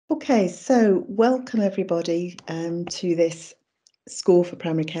Okay, so welcome everybody to this School for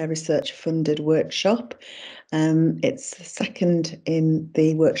Primary Care Research funded workshop. It's the second in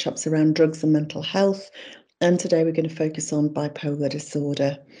the workshops around drugs and mental health, and today we're going to focus on bipolar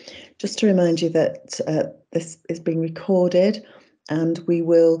disorder. Just to remind you that this is being recorded and we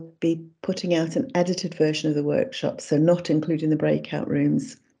will be putting out an edited version of the workshop, so not including the breakout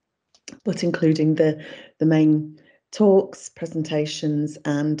rooms, but including the main talks, presentations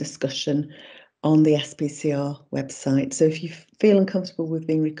and discussion on the SPCR website. So if you feel uncomfortable with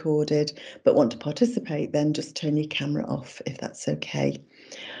being recorded but want to participate, then just turn your camera off if that's okay.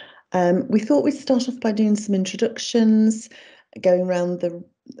 We thought we'd start off by doing some introductions, going around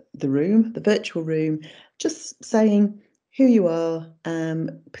the room, the virtual room, just saying who you are,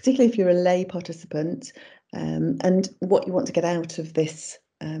 particularly if you're a lay participant, and what you want to get out of this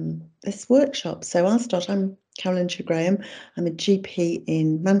this workshop. So I'll start. I'm Carolyn Graham. I'm a GP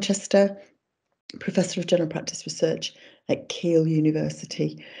in Manchester, Professor of General Practice Research at Keele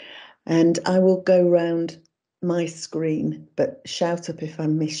University, and I will go round my screen, but shout up if I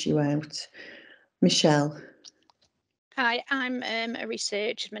miss you out. Michelle. Hi, I'm a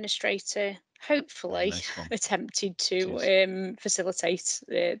research administrator, hopefully attempted to facilitate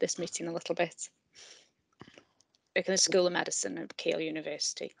this meeting a little bit. Work in the School of Medicine at Keele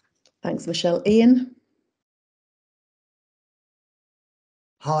University. Thanks, Michelle. Ian?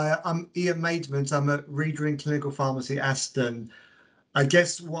 Hi, I'm Ian Maidment. I'm a reader in clinical pharmacy at Aston. I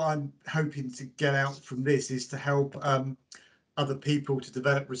guess what I'm hoping to get out from this is to help other people to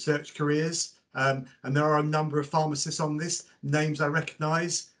develop research careers. And there are a number of pharmacists on this, names I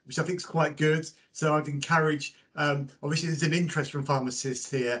recognise, which I think is quite good. So I've encouraged, obviously there's an interest from pharmacists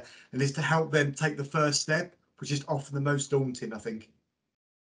here, and it's to help them take the first step, which is often the most daunting, I think.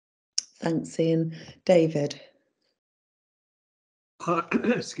 Thanks, Ian. David. Hi,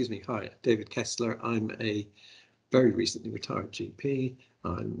 excuse me. Hi, David Kessler. I'm a very recently retired GP.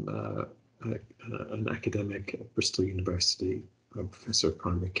 I'm an academic at Bristol University, a professor of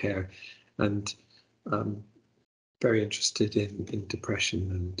primary care, and very interested in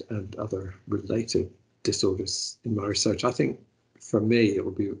depression and other related disorders in my research. I think for me, it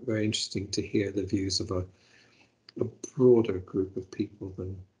will be very interesting to hear the views of a broader group of people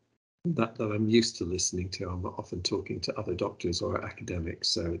than that I'm used to listening to. I'm often talking to other doctors or academics,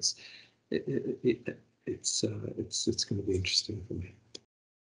 so it's going to be interesting for me.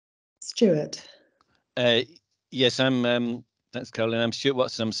 Stuart. Yes, I'm. Thanks, Caroline. I'm Stuart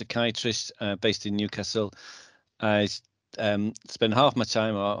Watson. I'm a psychiatrist based in Newcastle. I spend half my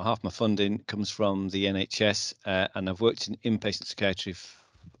time or half my funding comes from the NHS, and I've worked in inpatient psychiatry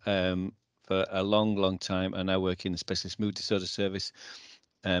for a long time, and I work in the specialist mood disorder service.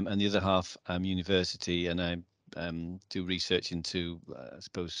 And the other half, I'm university, and I do research into, I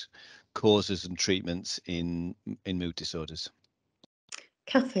suppose, causes and treatments in mood disorders.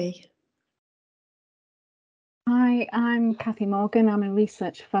 Kathy. Hi, I'm Kathy Morgan. I'm a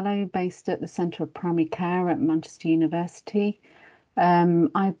research fellow based at the Centre of Primary Care at Manchester University.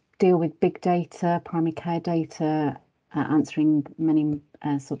 I deal with big data, primary care data, answering many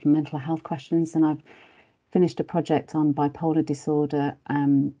sort of mental health questions, and I've finished a project on bipolar disorder.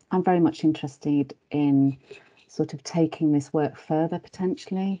 I'm very much interested in sort of taking this work further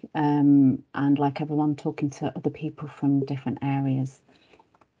potentially, and like everyone, talking to other people from different areas.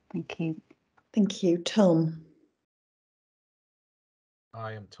 Thank you. Thank you. Tom.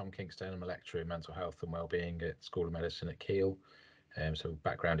 Hi, I'm Tom Kingston. I'm a lecturer in mental health and wellbeing at School of Medicine at Keele. So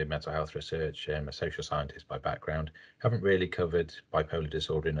background in mental health research, a social scientist by background. Haven't really covered bipolar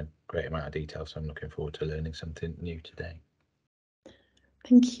disorder in a great amount of detail, so I'm looking forward to learning something new today.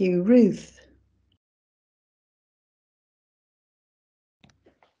 Thank you. Ruth.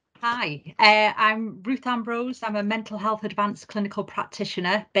 Hi, I'm Ruth Ambrose. I'm a mental health advanced clinical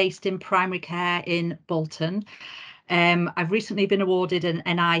practitioner based in primary care in Bolton. I've recently been awarded an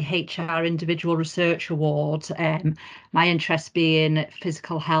NIHR Individual Research Award. My interest being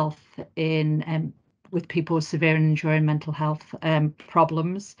physical health in with people with severe and enduring mental health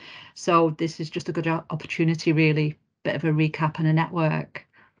problems. So this is just a good opportunity, really, bit of a recap and a network.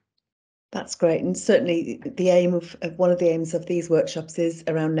 That's great, and certainly the aim of one of the aims of these workshops is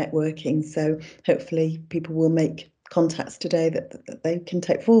around networking. So hopefully people will make contacts today that they can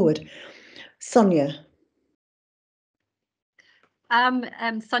take forward. Sonia.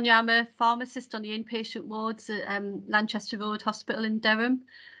 Sonia, I'm a pharmacist on the inpatient wards at Lanchester Road Hospital in Durham.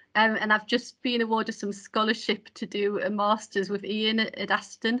 And I've just been awarded some scholarship to do a master's with Ian at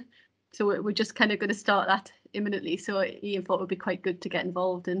Aston. So we're just kind of going to start that imminently. So Ian thought it would be quite good to get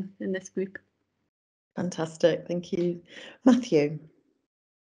involved in this group. Fantastic, thank you. Matthew.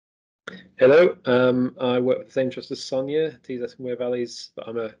 Hello, I work with the same trust as Sonia, Tees Eskom Wear Valleys, but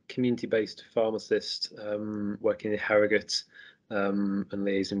I'm a community-based pharmacist working in Harrogate and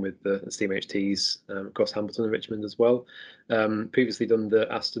liaising with the CMHTs across Hamilton and Richmond as well. Previously done the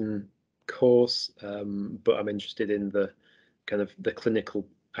Aston course, but I'm interested in the kind of the clinical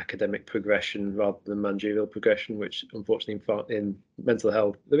academic progression rather than managerial progression, which unfortunately in mental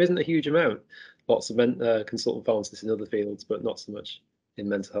health there isn't a huge amount. Lots of consultant pharmacists in other fields, but not so much in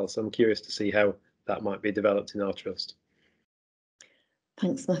mental health. So I'm curious to see how that might be developed in our trust.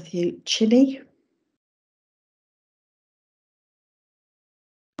 Thanks, Matthew. Chini?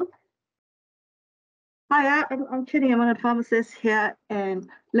 Hi, I'm Chini. I'm a pharmacist here in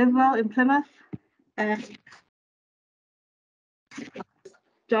Livewell in Plymouth.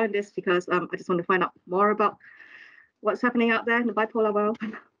 Joined this because I just want to find out more about what's happening out there in the bipolar world.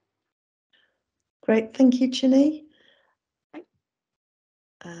 Great, thank you, Chini.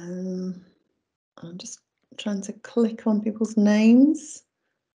 I'm just trying to click on people's names.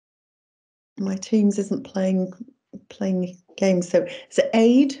 My Teams isn't playing games, so is it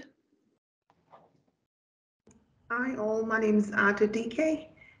Aid? Hi all, my name is Ada DK.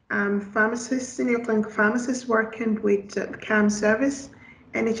 I'm pharmacist, senior clinical pharmacist working with the CAM service,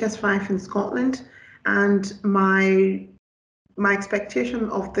 NHS 5 in Scotland, and my expectation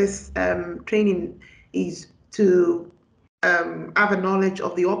of this training is to have a knowledge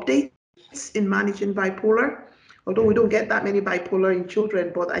of the updates in managing bipolar. Although we don't get that many bipolar in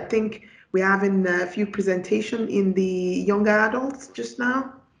children, but I think we're having a few presentations in the younger adults just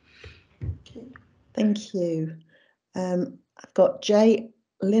now. Okay. Thank you. I've got Jay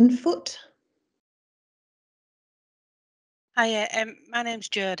Linfoot. Hi, my name's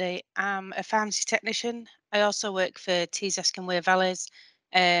Jodie. I'm a pharmacy technician. I also work for Tees Eskom Wear Valleys,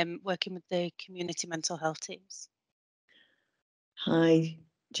 working with the community mental health teams. Hi,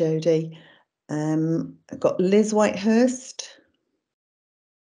 Jodie. I've got Liz Whitehurst.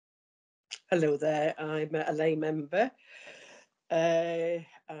 Hello there, I'm a lay member. My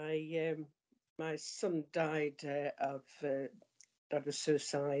son died of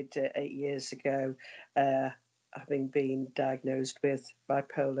suicide 8 years ago, having been diagnosed with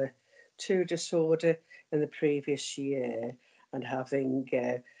bipolar 2 disorder in the previous year, and having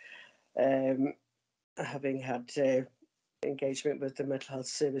had engagement with the mental health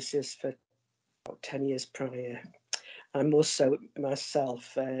services for about 10 years prior. I'm also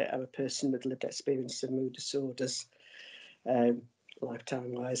myself, I'm a person with lived experience of mood disorders,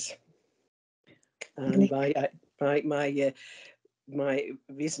 lifetime-wise. And my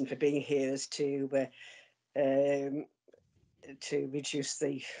reason for being here is to reduce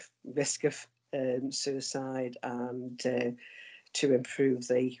the risk of suicide and to improve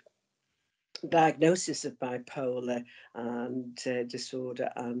the diagnosis of bipolar and disorder,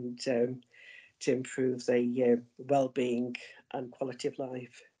 and to improve the well-being and quality of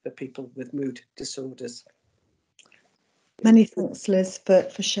life for people with mood disorders. Many thanks, Liz,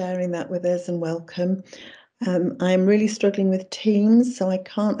 for sharing that with us, and welcome. I'm really struggling with Teams, so I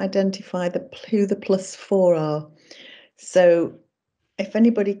can't identify who the +4 are. So if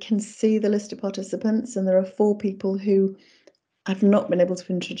anybody can see the list of participants, and there are 4 people who I've not been able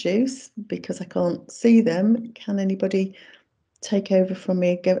to introduce because I can't see them, can anybody take over from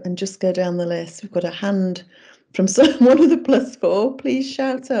me and just go down the list? We've got a hand from one of the +4. Please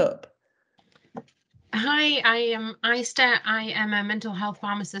shout up. Hi, I am Aista. I am a mental health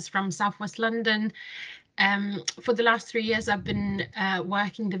pharmacist from Southwest London. For the last 3 years, I've been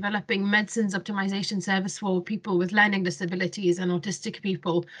working developing medicines optimization service for people with learning disabilities and autistic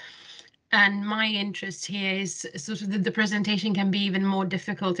people. And my interest here is sort of that the presentation can be even more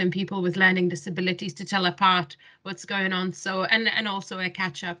difficult in people with learning disabilities to tell apart what's going on. So, and also a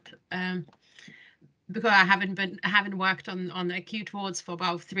catch up. Because I haven't worked on acute wards for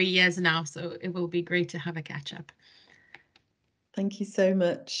about 3 years now, so it will be great to have a catch up. Thank you so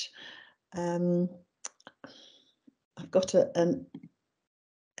much. I've got an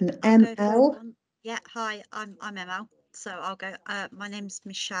ML. Yeah, hi, I'm ML. So I'll go. My name's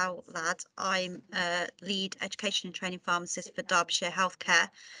Michelle Ladd. I'm a lead education and training pharmacist for Derbyshire Healthcare.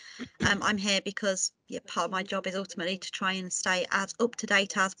 I'm here because part of my job is ultimately to try and stay as up to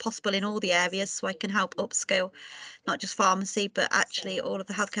date as possible in all the areas, so I can help upskill not just pharmacy but actually all of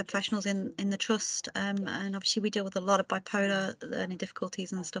the healthcare professionals in the trust. And obviously we deal with a lot of bipolar learning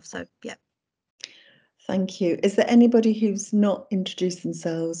difficulties and stuff. So yeah. Thank you. Is there anybody who's not introduced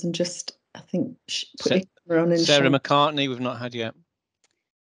themselves and just, I think, put your camera on? Sarah McCartney, we've not had yet.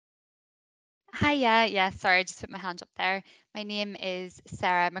 Hi, yeah, sorry, I just put my hand up there. My name is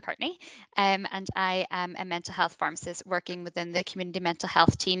Sarah McCartney, and I am a mental health pharmacist working within the community mental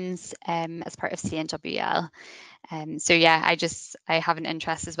health teams as part of CNWL. So yeah, I have an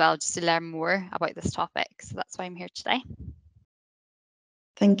interest as well just to learn more about this topic. So that's why I'm here today.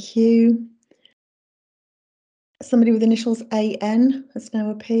 Thank you. Somebody with initials AN has now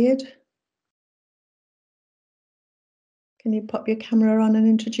appeared. Can you pop your camera on and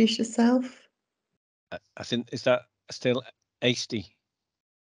introduce yourself? I think, is that still HD?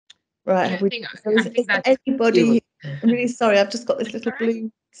 Right, Yeah, have we? I think there that's anybody? I'm really sorry, I've just got this little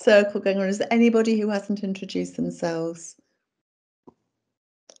blue circle going on. Is there anybody who hasn't introduced themselves?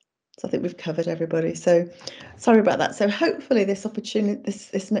 So I think we've covered everybody. So sorry about that. So hopefully this opportunity,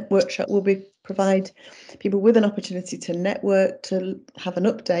 this workshop will provide people with an opportunity to network, to have an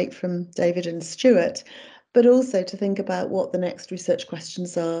update from David and Stuart, but also to think about what the next research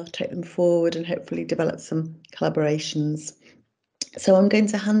questions are, take them forward, and hopefully develop some collaborations. So I'm going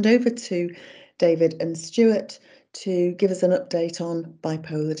to hand over to David and Stuart to give us an update on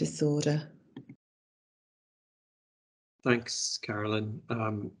bipolar disorder. Thanks, Carolyn.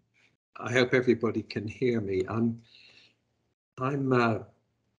 I hope everybody can hear me. As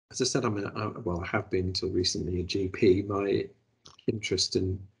I said, well, I have been until recently a GP. My interest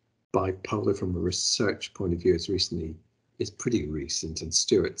in bipolar from a research point of view is pretty recent, and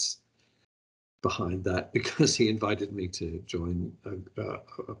Stuart's behind that because he invited me to join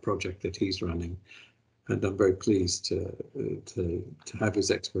a project that he's running, and I'm very pleased to have his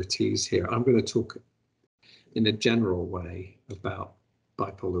expertise here. I'm going to talk in a general way about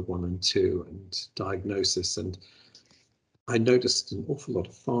bipolar 1 and 2 and diagnosis, and I noticed an awful lot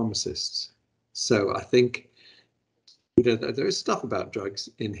of pharmacists. So I think there is stuff about drugs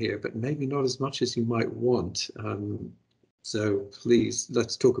in here, but maybe not as much as you might want. So please,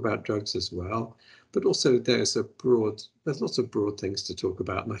 let's talk about drugs as well. But also there's lots of broad things to talk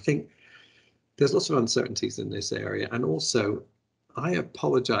about. And I think there's lots of uncertainties in this area. And also, I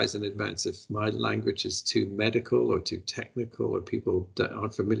apologize in advance if my language is too medical or too technical or people that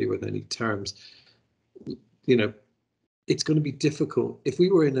aren't familiar with any terms. You know, it's going to be difficult. If we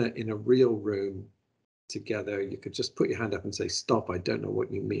were in a real room together, you could just put your hand up and say, stop, I don't know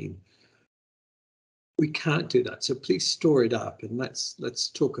what you mean. We can't do that. So please store it up and let's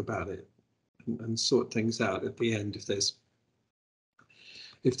talk about it and sort things out at the end if there's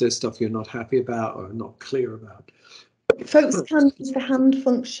stuff you're not happy about or not clear about. Folks can use the hand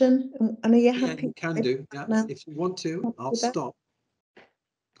function, and are you happy? Yeah, you can do. Yeah, now? If you want to, I'll stop.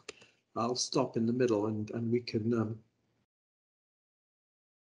 I'll stop in the middle, and we can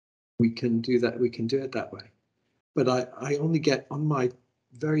do that. We can do it that way. But I only get on my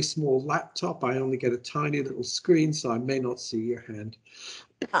very small laptop. I only get a tiny little screen, so I may not see your hand.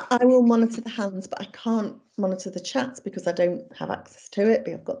 I will monitor the hands, but I can't monitor the chats because I don't have access to it.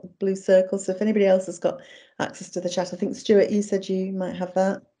 But I've got the blue circle. So if anybody else has got access to the chat, I think Stuart, you said you might have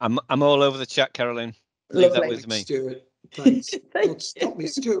that. I'm all over the chat, Caroline. Leave that with me. Stuart, thanks. Don't stop me,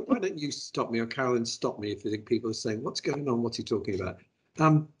 Stuart. Why don't you stop me, or Carolyn, stop me if you think people are saying, "What's going on? What's he talking about?"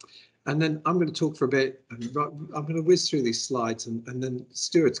 And then I'm going to talk for a bit, and I'm going to whiz through these slides, and then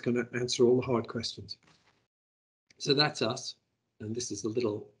Stuart's going to answer all the hard questions. So that's us, and this is a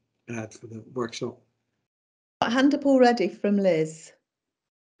little ad for the workshop. Hand up already from Liz.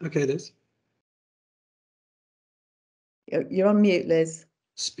 Okay, Liz. You're on mute, Liz.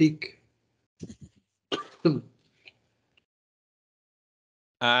 Speak.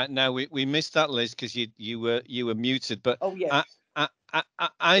 Now we missed that, Liz, because you were muted. But oh yeah,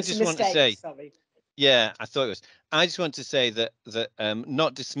 I just want to say, sorry. Yeah, I thought it was. I just want to say that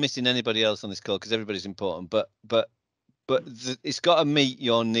not dismissing anybody else on this call because everybody's important, but it's got to meet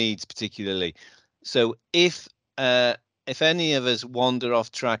your needs particularly. So if any of us wander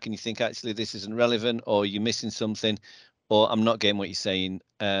off track and you think actually this isn't relevant, or you're missing something, or I'm not getting what you're saying,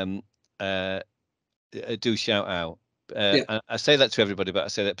 do shout out. Yeah. I say that to everybody, but I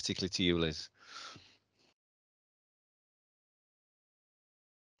say that particularly to you, Liz.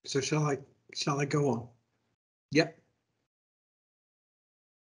 So shall I go on? Yep.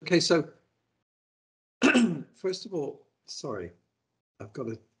 Okay, so first of all, sorry, I've got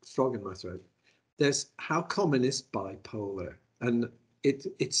a frog in my throat. There's how common is bipolar, and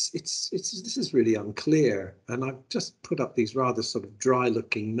this is really unclear, and I've just put up these rather sort of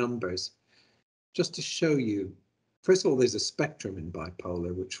dry-looking numbers just to show you. First of all, there's a spectrum in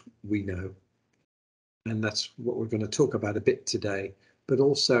bipolar, which we know, and that's what we're going to talk about a bit today. But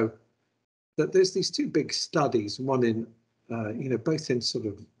also that there's these two big studies, one in both in sort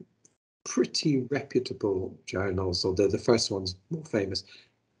of pretty reputable journals, although the first one's more famous.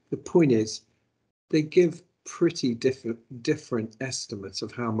 The point is they give pretty different estimates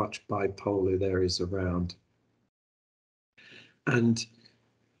of how much bipolar there is around. And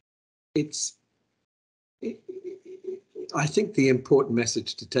I think the important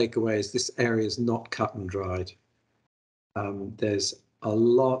message to take away is this area is not cut and dried. There's a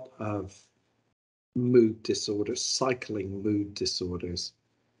lot of mood disorders, cycling mood disorders.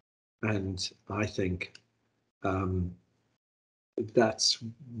 And I think that's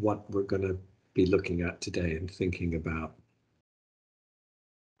what we're going to be looking at today and thinking about.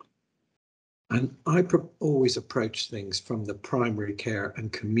 And I always approach things from the primary care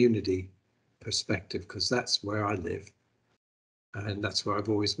and community perspective, because that's where I live. And that's where I've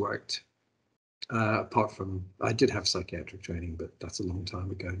always worked. Apart from, I did have psychiatric training, but that's a long time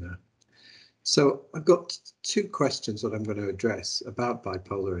ago now. So I've got two questions that I'm going to address about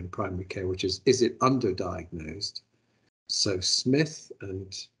bipolar in primary care, which is it underdiagnosed? So Smith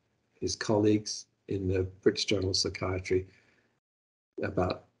and his colleagues in the British Journal of Psychiatry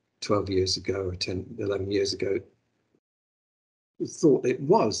about 12 years ago or 11 years ago thought it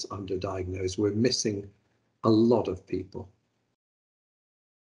was underdiagnosed. We're missing a lot of people.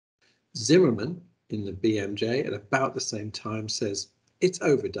 Zimmerman in the BMJ at about the same time says it's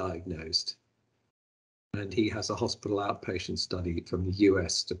overdiagnosed. And he has a hospital outpatient study from the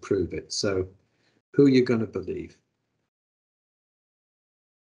US to prove it. So who are you going to believe?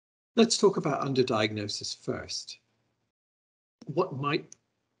 Let's talk about underdiagnosis first. What might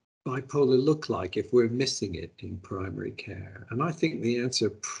bipolar look like if we're missing it in primary care? And I think the answer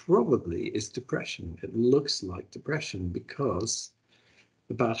probably is depression. It looks like depression because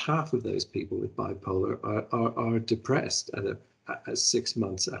about half of those people with bipolar are depressed at 6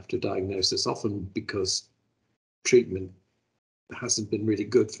 months after diagnosis, often because treatment hasn't been really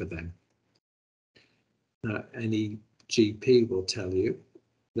good for them. Any GP will tell you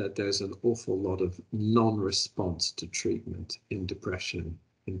that there's an awful lot of non-response to treatment in depression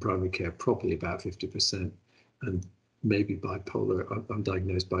in primary care, probably about 50%, and maybe bipolar,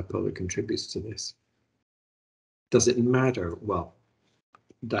 undiagnosed bipolar contributes to this. Does it matter? Well,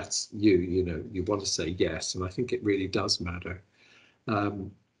 that's you know, you want to say yes, and I think it really does matter.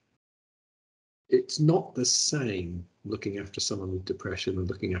 It's not the same looking after someone with depression and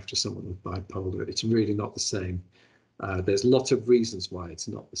looking after someone with bipolar. It's really not the same. There's lots of reasons why it's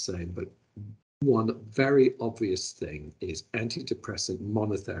not the same, but one very obvious thing is antidepressant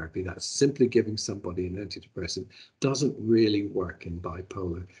monotherapy. That's simply giving somebody an antidepressant doesn't really work in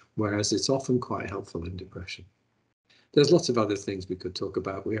bipolar, whereas it's often quite helpful in depression. There's lots of other things we could talk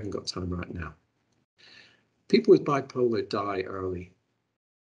about. We haven't got time right now. People with bipolar die early.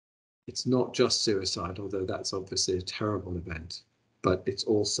 It's not just suicide, although that's obviously a terrible event, but it's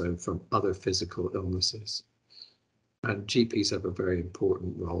also from other physical illnesses. And GPs have a very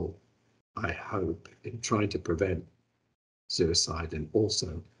important role, I hope, in trying to prevent suicide and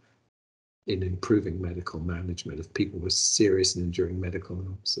also in improving medical management of people with serious and enduring medical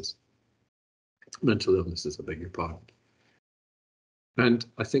illnesses. Mental illnesses, I beg your pardon. And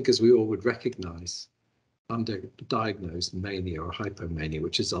I think, as we all would recognize, underdiagnosed mania or hypomania,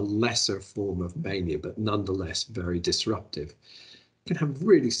 which is a lesser form of mania, but nonetheless very disruptive, can have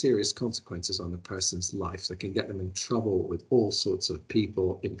really serious consequences on a person's life. They can get them in trouble with all sorts of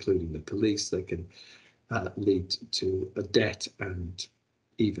people, including the police. They can lead to a debt and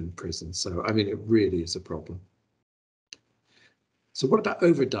even prison. So, I mean, it really is a problem. So what about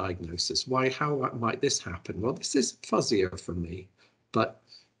overdiagnosis? How might this happen? Well, this is fuzzier for me, but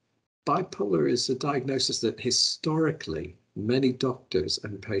bipolar is a diagnosis that historically many doctors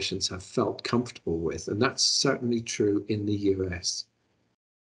and patients have felt comfortable with, and that's certainly true in the US.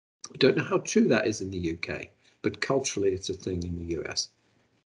 I don't know how true that is in the UK, but culturally it's a thing in the US.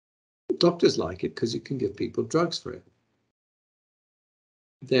 Doctors like it because you can give people drugs for it.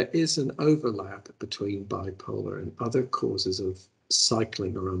 There is an overlap between bipolar and other causes of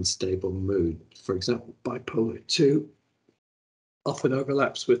cycling or unstable mood. For example, bipolar 2 often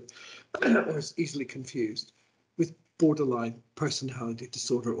overlaps with, or is easily confused with borderline personality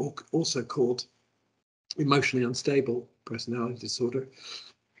disorder, also called emotionally unstable personality disorder,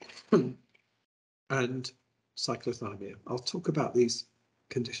 and cyclothymia. I'll talk about these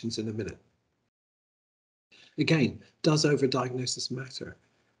conditions in a minute. Again, does overdiagnosis matter?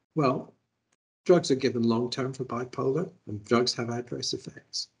 Well, drugs are given long-term for bipolar, and drugs have adverse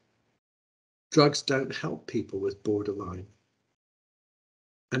effects. Drugs don't help people with borderline.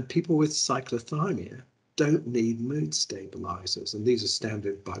 And people with cyclothymia don't need mood stabilizers, and these are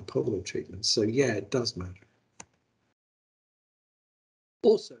standard bipolar treatments. So yeah, it does matter.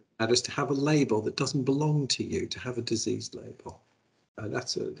 Also, it matters to have a label that doesn't belong to you, to have a disease label.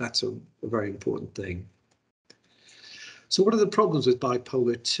 That's a very important thing. So what are the problems with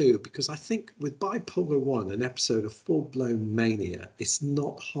bipolar 2? Because I think with bipolar 1, an episode of full-blown mania, it's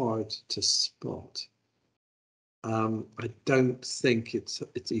not hard to spot. I don't think it's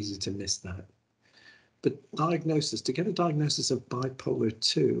easy to miss that. But to get a diagnosis of bipolar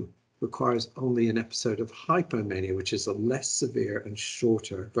 2 requires only an episode of hypomania, which is a less severe and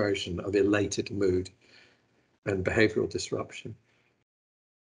shorter version of elated mood and behavioral disruption.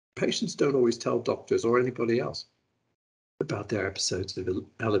 Patients don't always tell doctors or anybody else about their episodes of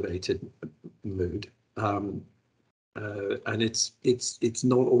elevated mood, and it's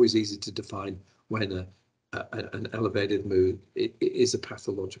not always easy to define when an elevated mood is a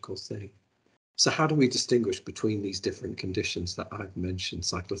pathological thing. So how do we distinguish between these different conditions that I've mentioned,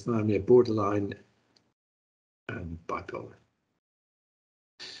 cyclothymia, borderline, and bipolar?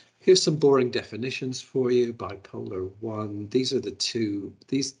 Here's some boring definitions for you. Bipolar 1, these are the two.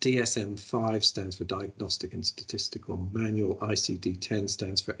 These DSM-5 stands for Diagnostic and Statistical Manual. ICD-10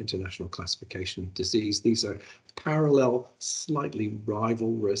 stands for International Classification of Disease. These are parallel, slightly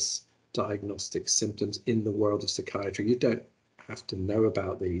rivalrous diagnostic symptoms in the world of psychiatry. You don't have to know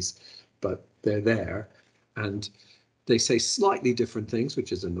about these, but they're there. And they say slightly different things,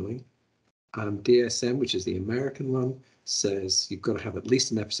 which is annoying. DSM, which is the American one, says you've got to have at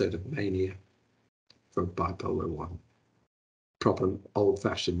least an episode of mania for bipolar 1, proper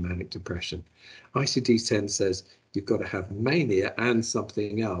old-fashioned manic depression. ICD-10 says you've got to have mania and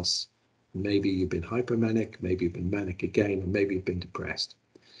something else. Maybe you've been hypomanic, maybe you've been manic again, or maybe you've been depressed.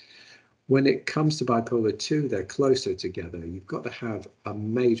 When it comes to bipolar 2, they're closer together. You've got to have a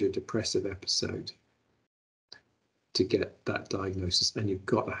major depressive episode to get that diagnosis, and you've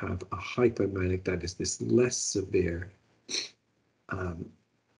got to have a hypomanic, that is this less severe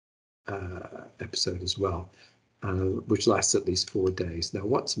episode as well, which lasts at least 4 days. Now,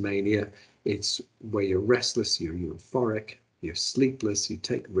 what's mania? It's where you're restless, you're euphoric, you're sleepless, you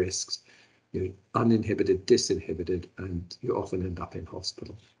take risks, you're uninhibited, disinhibited, and you often end up in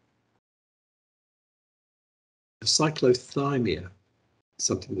hospital. Cyclothymia,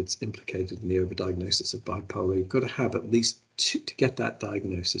 something that's implicated in the overdiagnosis of bipolar. You've got to have at least to get that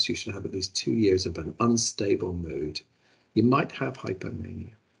diagnosis, you should have at least 2 years of an unstable mood. You might have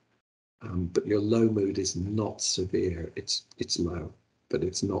hypomania, but your low mood is not severe. It's low, but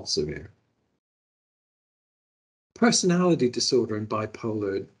it's not severe. Personality disorder and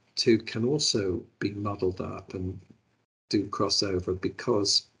bipolar 2 can also be muddled up and do crossover,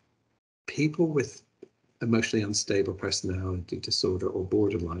 because people with emotionally unstable personality disorder or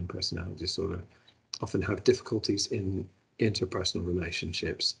borderline personality disorder often have difficulties in interpersonal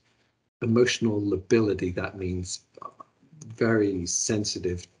relationships. Emotional lability, that means very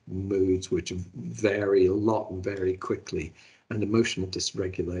sensitive moods which vary a lot and very quickly, and emotional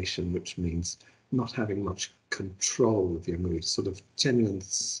dysregulation, which means not having much control of your mood, sort of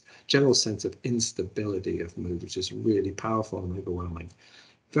general sense of instability of mood, which is really powerful and overwhelming.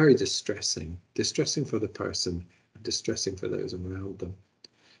 Very distressing for the person, and distressing for those around them.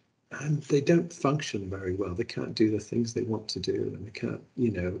 And they don't function very well. They can't do the things they want to do, and they can't,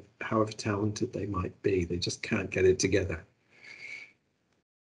 you know, however talented they might be, they just can't get it together.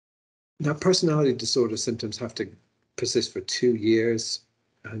 Now, personality disorder symptoms have to persist for 2 years,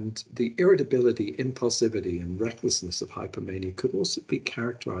 and the irritability, impulsivity, and recklessness of hypomania could also be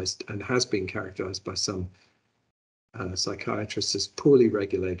characterized, and has been characterized by some psychiatrists, as poorly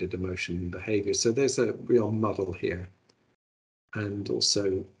regulated emotion and behavior. So there's a real muddle here. And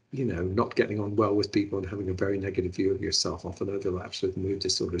also, you know, not getting on well with people and having a very negative view of yourself often overlaps with mood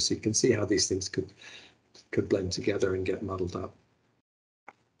disorder. So you can see how these things could blend together and get muddled up.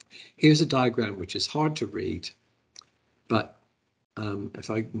 Here's a diagram which is hard to read, but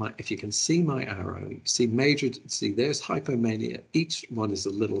if you can see my arrow, you see there's hypomania. Each one is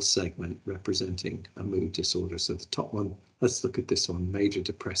a little segment representing a mood disorder. So the top one, let's look at this one, major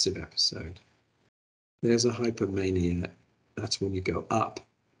depressive episode. There's a hypomania, that's when you go up,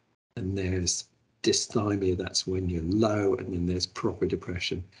 and there's dysthymia, that's when you're low, and then there's proper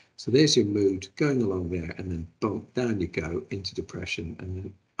depression. So there's your mood going along there, and then boom, down you go into depression, and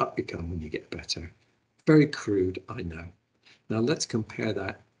then up you come when you get better. Very crude, I know. Now let's compare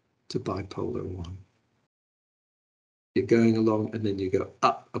that to bipolar 1. You're going along, and then you go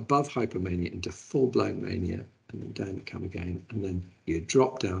up above hypomania into full-blown mania, and then down you come again, and then you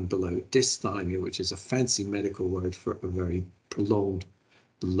drop down below dysthymia, which is a fancy medical word for a very prolonged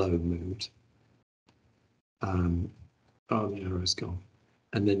low mood. Oh, the arrow's gone.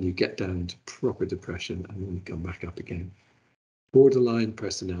 And then you get down into proper depression, and then you come back up again. Borderline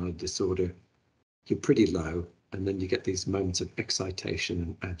personality disorder, you're pretty low, and then you get these moments of excitation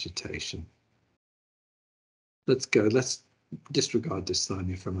and agitation. Let's disregard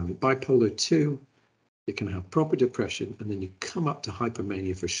dysthymia for a moment. Bipolar 2, you can have proper depression, and then you come up to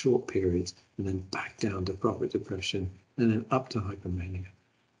hypomania for short periods, and then back down to proper depression, and then up to hypomania.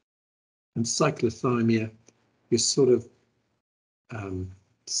 And cyclothymia, you're sort of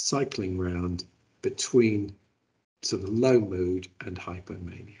cycling round between sort of low mood and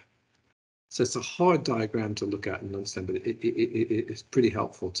hypomania. So it's a hard diagram to look at and understand, but it's pretty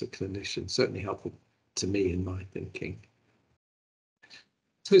helpful to clinicians, certainly helpful to me in my thinking.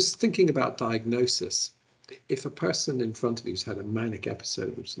 So it's thinking about diagnosis. If a person in front of you has had a manic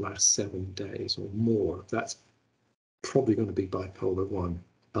episode which lasts 7 days or more, that's probably going to be bipolar 1.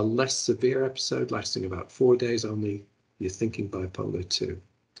 A less severe episode lasting about 4 days only, you're thinking bipolar 2.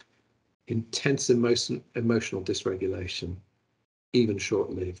 Intense emotional dysregulation, even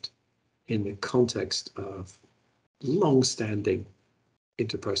short-lived, in the context of long-standing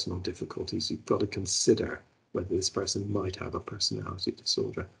interpersonal difficulties, you've got to consider whether this person might have a personality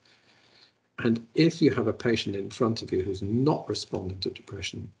disorder. And if you have a patient in front of you who's not responding to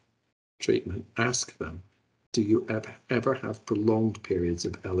depression treatment, ask them, do you ever have prolonged periods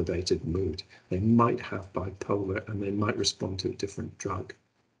of elevated mood? They might have bipolar and they might respond to a different drug.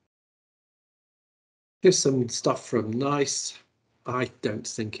 Here's some stuff from NICE. I don't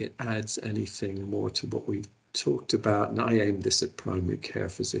think it adds anything more to what we've talked about, and I aim this at primary care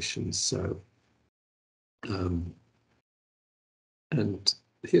physicians. So, and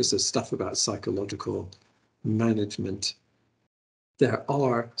here's the stuff about psychological management. There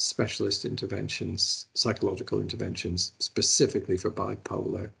are specialist interventions, psychological interventions, specifically for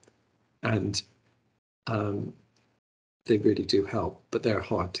bipolar, and they really do help, but they're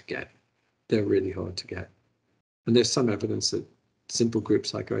hard to get. They're really hard to get. And there's some evidence that simple group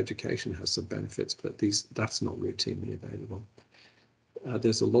psychoeducation has some benefits, but that's not routinely available.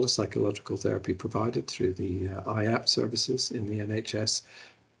 There's a lot of psychological therapy provided through the IAP services in the NHS,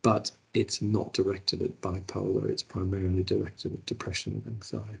 but it's not directed at bipolar. It's primarily directed at depression and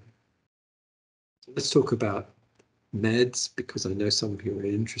anxiety. Let's talk about meds, because I know some of you are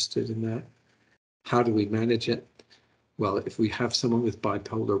interested in that. How do we manage it? Well, if we have someone with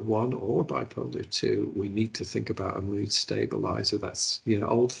bipolar 1 or bipolar 2, we need to think about a mood stabilizer. That's, you know,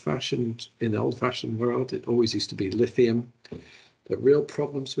 old-fashioned. In the old-fashioned world, it always used to be lithium. The real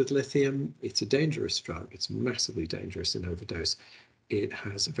problems with lithium, it's a dangerous drug. It's massively dangerous in overdose. It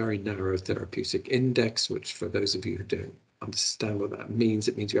has a very narrow therapeutic index, which for those of you who don't understand what that means,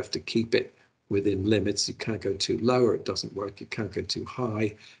 it means you have to keep it within limits. You can't go too low or it doesn't work. You can't go too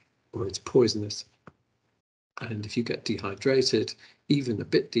high or it's poisonous. And if you get dehydrated, even a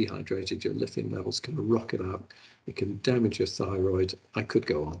bit dehydrated, your lithium levels can rocket up. It can damage your thyroid. I could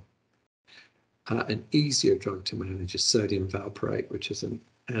go on. An easier drug to manage is sodium valproate, which is an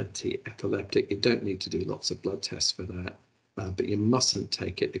anti-epileptic. You don't need to do lots of blood tests for that, but you mustn't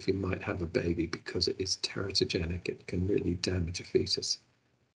take it if you might have a baby because it is teratogenic. It can really damage a fetus.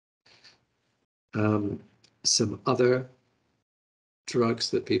 Some other drugs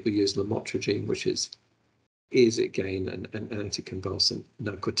that people use, lamotrigine, which is again an anticonvulsant.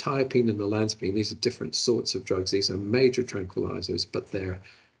 Now, quetiapine and olanzapine, these are different sorts of drugs. These are major tranquilizers, but they're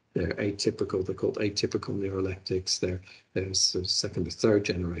atypical. They're called atypical neuroleptics. They're sort of second or third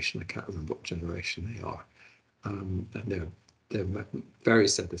generation. I can't remember what generation they are. And they're very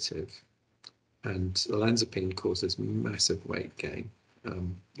sedative. And olanzapine causes massive weight gain.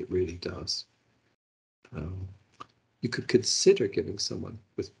 It really does. You could consider giving someone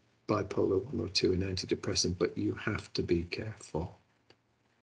with bipolar 1 or 2 an antidepressant, but you have to be careful.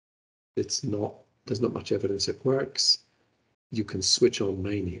 There's not much evidence it works. You can switch on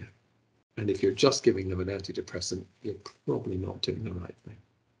mania. And if you're just giving them an antidepressant, you're probably not doing the right thing.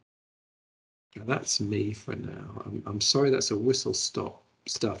 Now, that's me for now. I'm sorry that's a whistle-stop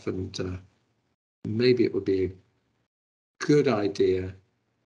stuff, and maybe it would be a good idea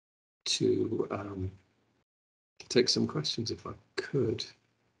to take some questions if I could.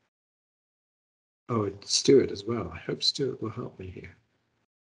 Oh, and Stuart as well. I hope Stuart will help me here.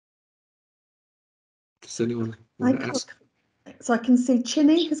 Does anyone want to ask? So I can see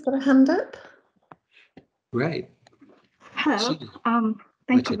Chinny has got a hand up. Great. Hello.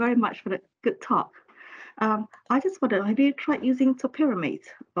 Thank you very much for the good talk. I just wonder, have you tried using topiramate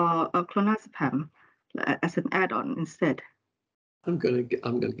or clonazepam as an add-on instead? I'm gonna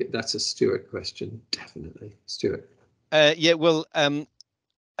get that's a Stuart question, definitely. Stuart. Yeah, well,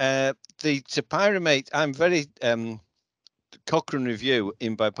 the topiramate, I'm very Cochrane Review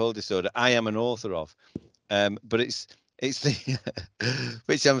in bipolar disorder. I am an author of, but it's it's the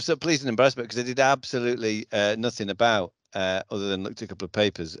which I'm so pleased and embarrassed about, because I did absolutely nothing about other than looked at a couple of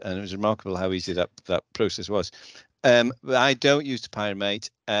papers, and it was remarkable how easy that process was. But I don't use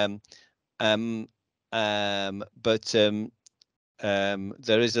topiramate, but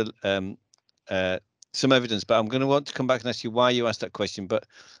there is some evidence. But I'm going to want to come back and ask you why you asked that question. But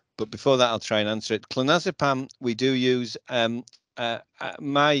before that, I'll try and answer it. Clonazepam we do use.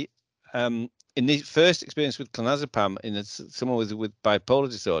 In the first experience with clonazepam in someone with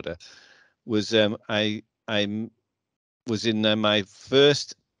bipolar disorder was I was in my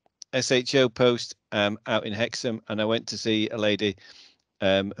first SHO post out in Hexham, and I went to see a lady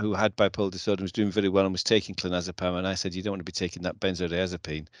who had bipolar disorder, was doing very well, and was taking clonazepam, and I said, you don't want to be taking that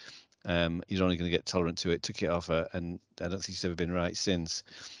benzodiazepine. You're only going to get tolerant to it. Took it off her, and I don't think she's ever been right since.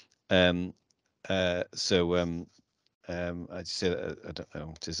 I just say that I don't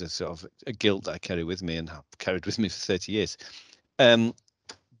know. There's a sort of a guilt that I carry with me and have carried with me for 30 years.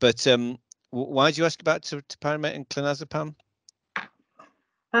 Why do you ask about topiramate and clonazepam?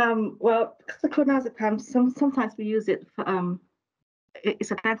 Well, the clonazepam, sometimes we use it for,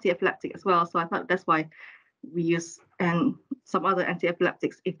 it's an anti-epileptic as well. So I thought that's why we use some other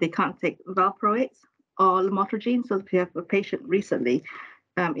anti-epileptics if they can't take valproate or lamotrigine. So if you have a patient recently,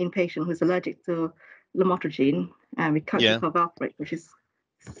 inpatient who's allergic to lamotrigine, and we can't give her valproate, which is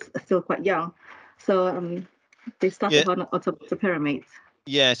still quite young. So they started on topiramate.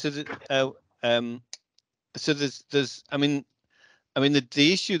 Yeah. So there's I mean,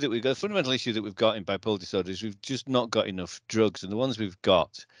 the issue that we've got, the fundamental issue that we've got in bipolar disorder is we've just not got enough drugs, and the ones we've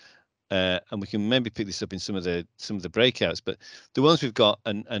got, and we can maybe pick this up in some of the breakouts, but the ones we've got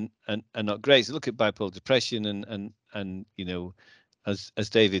and not great. So look at bipolar depression and you know, as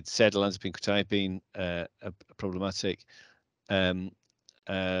David said, olanzapine, quetiapine are problematic.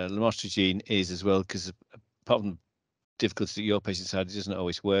 Lamotrigine is as well, because apart from the difficulties that your patients had, it doesn't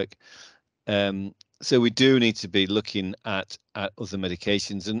always work. So we do need to be looking at other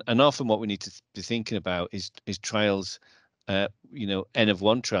medications, and often what we need to be thinking about is trials, you know, N of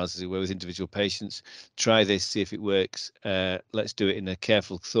 1 trials, as it were, with individual patients. Try this, see if it works. Let's do it in a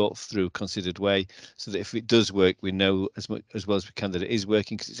careful, thought through, considered way, so that if it does work, we know as well as we can that it is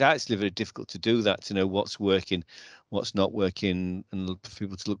working, because it's actually very difficult to do that, to know what's working, what's not working, and for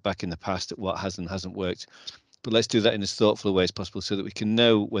people to look back in the past at what has and hasn't worked. But let's do that in as thoughtful a way as possible, so that we can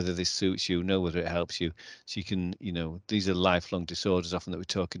know whether this suits you, know whether it helps you. So you can, you know, these are lifelong disorders often that we're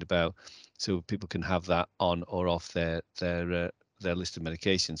talking about, so people can have that on or off their list of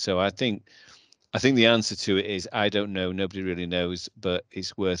medications. So I think the answer to it is I don't know. Nobody really knows, but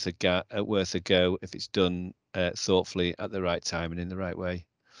it's worth a go if it's done thoughtfully at the right time and in the right way.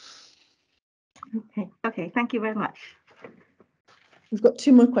 Okay. Thank you very much. We've got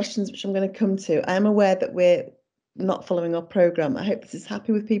 2 more questions, which I'm going to come to. I am aware that we're not following our programme. I hope this is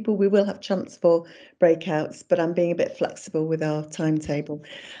happy with people. We will have chance for breakouts, but I'm being a bit flexible with our timetable.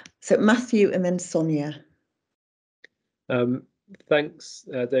 So Matthew and then Sonia. Thanks,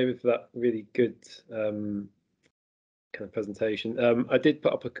 David, for that really good kind of presentation. I did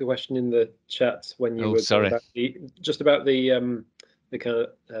put up a question in the chat when you were about the kind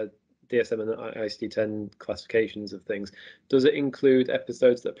of DSM and ICD-10 classifications of things. Does it include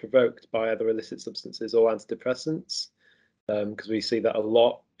episodes that are provoked by either illicit substances or antidepressants? Because we see that a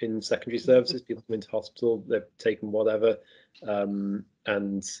lot in secondary services. People come into hospital, they've taken whatever, and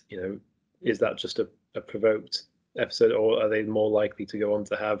you know, is that just a provoked episode, or are they more likely to go on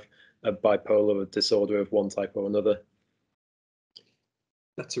to have a bipolar disorder of one type or another?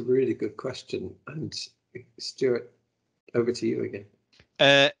 That's a really good question. And Stuart, over to you again.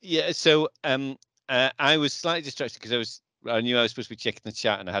 Yeah, so I was slightly distracted because I knew I was supposed to be checking the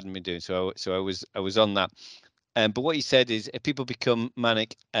chat and I hadn't been doing so. So I was on that. But what you said is, if people become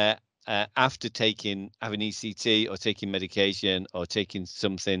manic after having ECT or taking medication or taking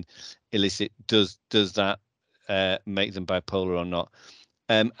something illicit, does that make them bipolar or not?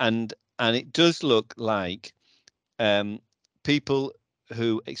 And it does look like people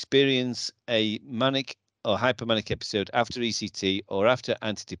who experience a manic or hypomanic episode after ECT or after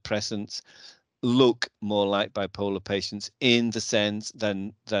antidepressants look more like bipolar patients in the sense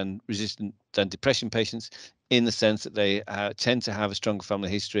than depression patients, in the sense that they tend to have a stronger family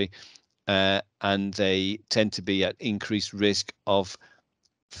history, and they tend to be at increased risk of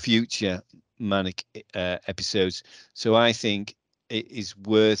future manic episodes. So I think it is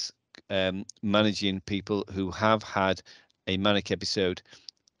worth managing people who have had a manic episode,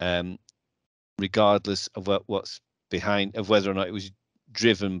 regardless of what's behind, of whether or not it was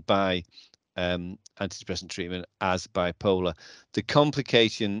driven by antidepressant treatment as bipolar. The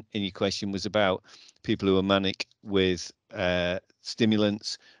complication in your question was about people who are manic with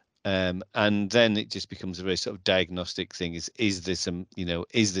stimulants, and then it just becomes a very sort of diagnostic thing. Is this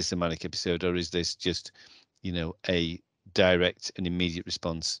is this a manic episode, or is this just a direct and immediate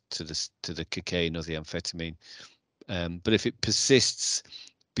response to the cocaine or the amphetamine? But if it persists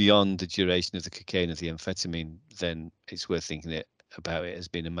beyond the duration of the cocaine or the amphetamine, then it's worth thinking about it as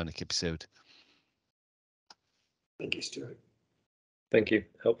being a manic episode. Thank you, Stuart. Thank you.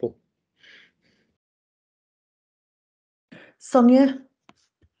 Helpful. Sonia?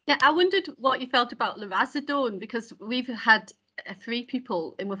 Yeah, I wondered what you felt about lorazepam, because we've had 3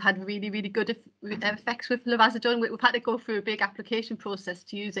 people and we've had really, really good effects with lorazepam. We've had to go through a big application process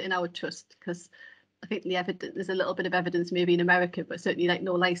to use it in our trust, because I think there's a little bit of evidence maybe in America, but certainly like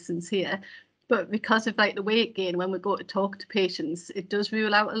no license here. But because of like the weight gain, when we go to talk to patients, it does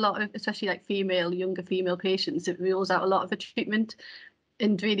rule out a lot of, especially like younger female patients, it rules out a lot of the treatment.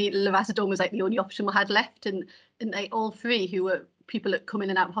 And really, lorazepam was like the only option we had left. And like all 3 who were people that come in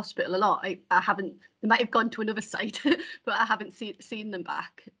and out of hospital a lot, I haven't, they might have gone to another site, but I haven't seen them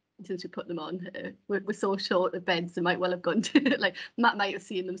back since we put them on. We're so short of beds, they might well have gone to, like, Matt might have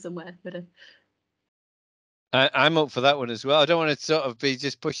seen them somewhere. But I'm up for that one as well. I don't want to sort of be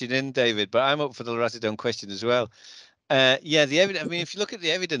just pushing in, David, but I'm up for the lorazepam question as well. Yeah, the evidence. I mean, if you look at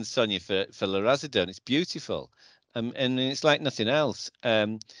the evidence, Sonia, for lorazepam, it's beautiful, and it's like nothing else.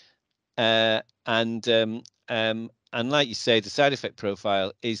 And like you say, the side effect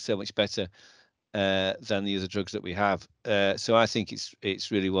profile is so much better than the other drugs that we have. So I think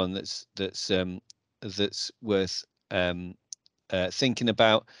it's really one that's worth thinking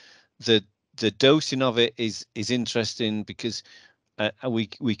about. The dosing of it is interesting, because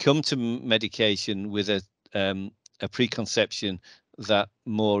we come to medication with a preconception that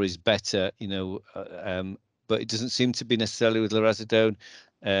more is better, but it doesn't seem to be necessarily with lorazepam.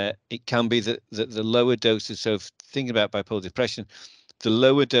 It can be that the lower doses, so if thinking about bipolar depression, the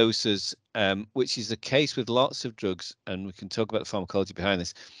lower doses, which is the case with lots of drugs, and we can talk about the pharmacology behind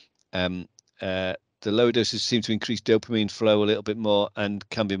this, the lower doses seem to increase dopamine flow a little bit more and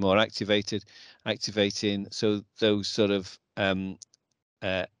can be more activating. So those sort of 18,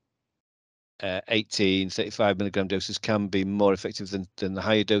 35 milligram doses can be more effective than the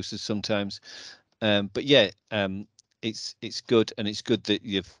higher doses sometimes. But yeah, it's good, and it's good that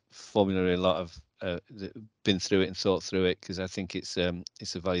you've formulated a lot of been through it and thought through it, because I think it's a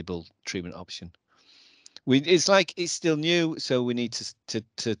valuable treatment option. It's like it's still new, so we need to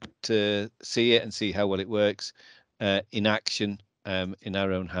see it and see how well it works in action in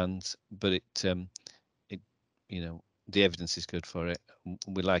our own hands. But it the evidence is good for it.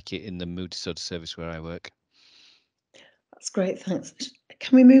 We like it in the mood disorder service where I work. That's great, thanks.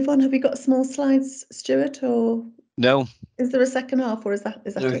 Can we move on? Have you got small slides, Stuart, or no? Is there a second half, or is that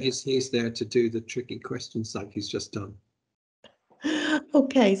no? it? He's there to do the tricky questions like he's just done.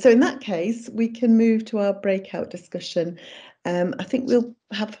 Okay, so in that case, we can move to our breakout discussion. I think we'll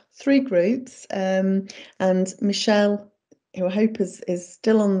have 3 groups, and Michelle, who I hope is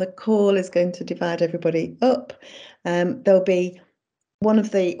still on the call, is going to divide everybody up. There'll be one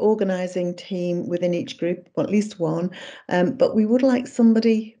of the organising team within each group, or at least one, but we would like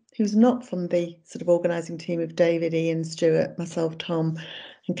somebody who's not from the sort of organising team of David, Ian, Stuart, myself, Tom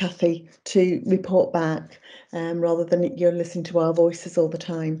and Kathy to report back, rather than you're listening to our voices all the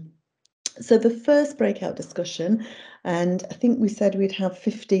time. So the first breakout discussion, and I think we said we'd have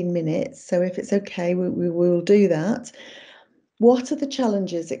 15 minutes, so if it's okay, we will do that. What are the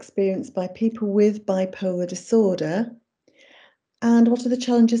challenges experienced by people with bipolar disorder? And what are the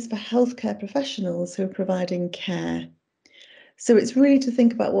challenges for healthcare professionals who are providing care? So it's really to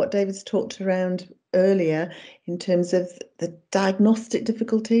think about what David's talked around earlier in terms of the diagnostic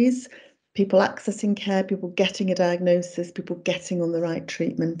difficulties, people accessing care, people getting a diagnosis, people getting on the right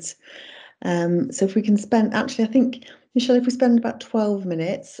treatment. So if we can spend, actually, I think, Michelle, if we spend about 12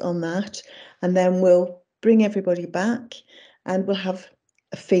 minutes on that, and then we'll bring everybody back and we'll have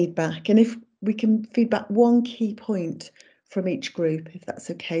a feedback. And if we can feedback one key point from each group, if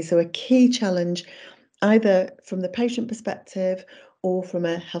that's okay. So a key challenge, either from the patient perspective or from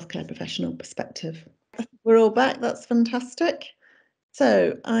a healthcare professional perspective. We're all back, that's fantastic.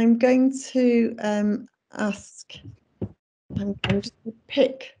 So I'm going to ask, I'm just going to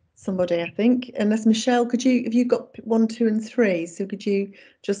pick somebody, I think, unless Michelle, have you got 1, 2 and 3? So could you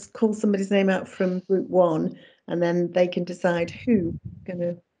just call somebody's name out from group 1, and then they can decide who's going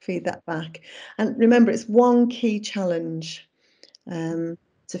to feed that back. And remember, it's one key challenge to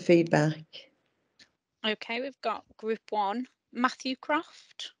feedback. Okay, we've got group 1, Matthew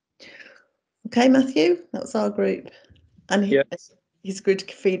Croft. Okay, Matthew, that's our group, and he's good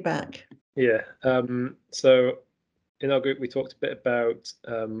feedback. Yeah. So in our group, we talked a bit about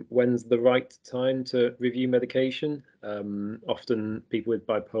when's the right time to review medication. Often people with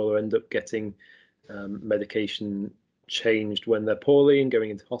bipolar end up getting medication changed when they're poorly and going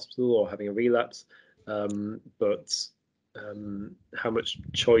into hospital or having a relapse. But how much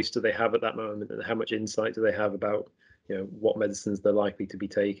choice do they have at that moment, and how much insight do they have about, you know, what medicines they're likely to be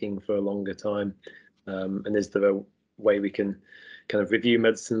taking for a longer time? And is there a way we can kind of review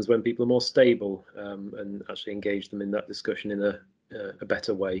medicines when people are more stable, and actually engage them in that discussion in a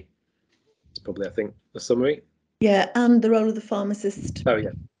better way? It's probably, I think, a summary. Yeah, and the role of the pharmacist yeah,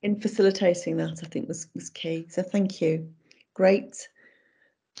 in facilitating that, I think, was key. So thank you. Great.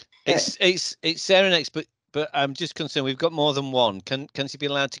 It's Sarah next, but I'm just concerned we've got more than one. Can she be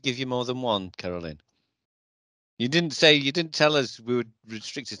allowed to give you more than one, Caroline? You didn't tell us we were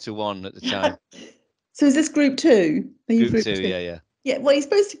restricted to one at the time. So is this group 2? Are you group two? Yeah. Yeah, well, you're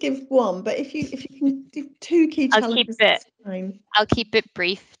supposed to give one, but if you can do 2 key challenges, that's fine. I'll keep it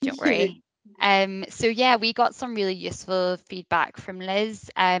brief, don't worry. So yeah, we got some really useful feedback from Liz.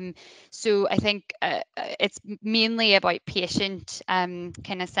 So I think it's mainly about patient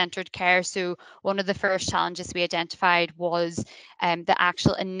kind of centered care. So one of the first challenges we identified was the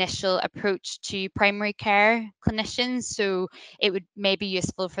actual initial approach to primary care clinicians. So it would may be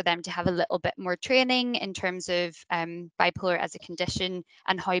useful for them to have a little bit more training in terms of bipolar as a condition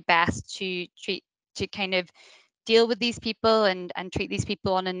and how best to kind of deal with these people and treat these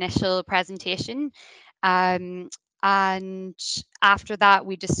people on initial presentation. And after that,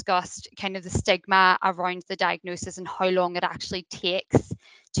 we discussed kind of the stigma around the diagnosis and how long it actually takes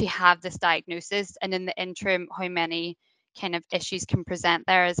to have this diagnosis, and in the interim, how many kind of issues can present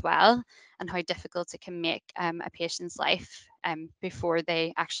there as well, and how difficult it can make a patient's life before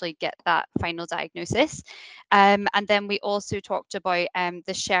they actually get that final diagnosis. And then we also talked about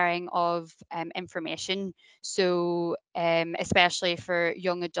the sharing of information. So especially for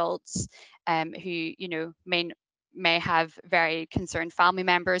young adults who, you know, may have very concerned family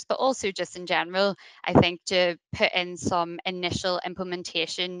members, but also just in general, I think to put in some initial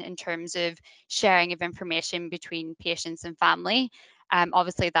implementation in terms of sharing of information between patients and family.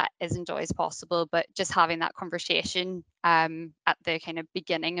 Obviously that isn't always possible, but just having that conversation at the kind of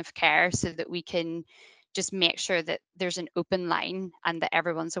beginning of care so that we can just make sure that there's an open line and that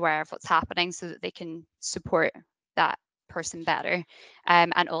everyone's aware of what's happening so that they can support that person better.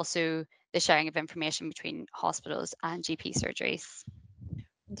 And also the sharing of information between hospitals and GP surgeries.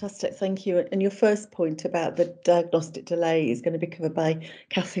 Fantastic, thank you. And your first point about the diagnostic delay is going to be covered by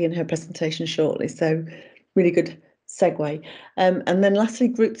Kathy in her presentation shortly. So really good segue. And then lastly,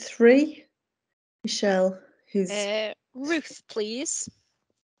 group 3, Michelle, who's Ruth, please.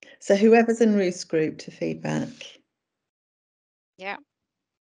 So whoever's in Ruth's group to feedback. Yeah.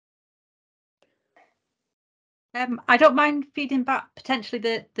 I don't mind feeding back potentially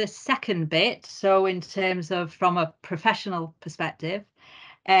the second bit. So in terms of from a professional perspective,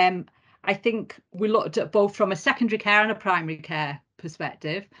 I think we looked at both from a secondary care and a primary care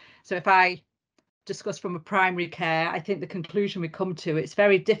perspective. So if I discuss from a primary care, I think the conclusion we come to, it's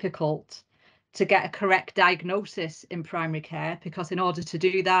very difficult to get a correct diagnosis in primary care, because in order to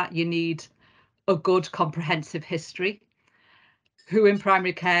do that, you need a good comprehensive history. Who in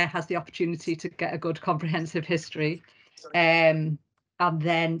primary care has the opportunity to get a good comprehensive history? And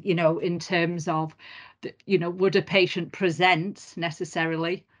then, you know, in terms of, you know, would a patient present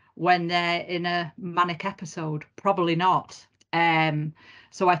necessarily when they're in a manic episode? Probably not.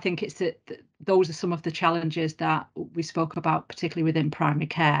 So I think it's that those are some of the challenges that we spoke about, particularly within primary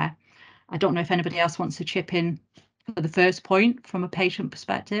care. I don't know if anybody else wants to chip in for the first point from a patient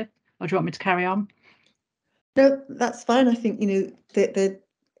perspective, or do you want me to carry on? No, that's fine. I think, you know, the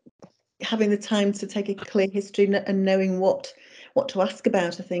having the time to take a clear history and knowing what to ask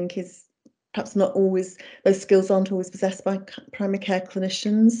about, I think, is perhaps not always, those skills aren't always possessed by primary care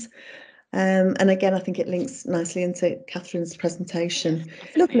clinicians. And again, I think it links nicely into Catherine's presentation.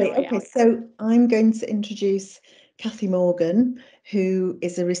 Lovely. Okay, so I'm going to introduce Kathy Morgan, who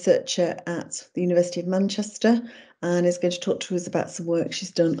is a researcher at the University of Manchester and is going to talk to us about some work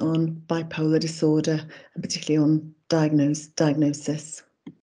she's done on bipolar disorder and particularly on diagnosis.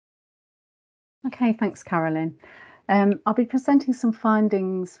 Okay, thanks, Carolyn. I'll be presenting some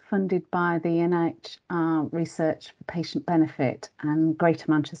findings funded by the NIHR Research for Patient Benefit and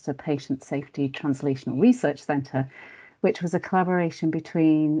Greater Manchester Patient Safety Translational Research Centre, which was a collaboration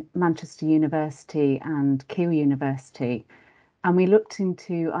between Manchester University and Keele University. And we looked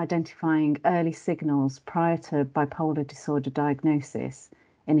into identifying early signals prior to bipolar disorder diagnosis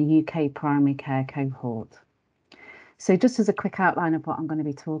in a UK primary care cohort. So just as a quick outline of what I'm going to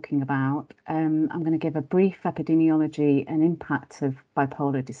be talking about, I'm going to give a brief epidemiology and impact of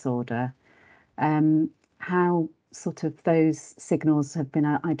bipolar disorder, how sort of those signals have been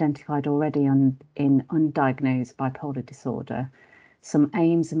identified already in undiagnosed bipolar disorder, some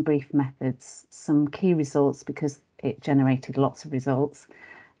aims and brief methods, some key results because it generated lots of results,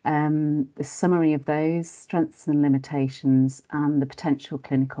 the summary of those, strengths and limitations, and the potential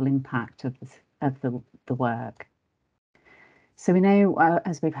clinical impact of the work. So we know,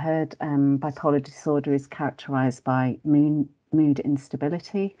 as we've heard, bipolar disorder is characterised by mood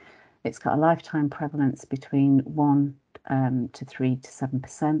instability. It's got a lifetime prevalence between 1 to 3 to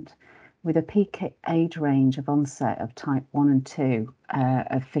 7%, with a peak age range of onset of type 1 and 2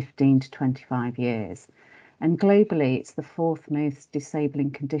 of 15 to 25 years. And globally, it's the 4th most disabling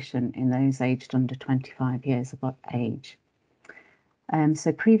condition in those aged under 25 years of age.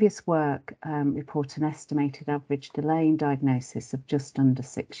 So previous work report an estimated average delay in diagnosis of just under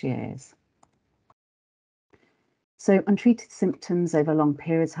 6 years. So untreated symptoms over long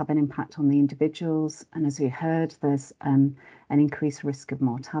periods have an impact on the individuals, and as we heard, there's an increased risk of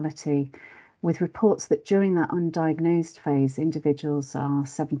mortality, with reports that during that undiagnosed phase, individuals are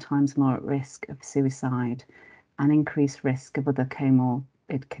 7 times more at risk of suicide and increased risk of other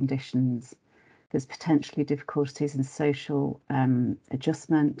comorbid conditions. There's potentially difficulties in social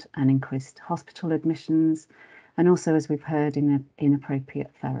adjustment and increased hospital admissions, and also, as we've heard,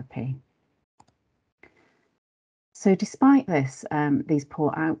 inappropriate therapy. So despite this, these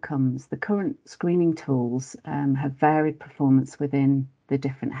poor outcomes, the current screening tools have varied performance within the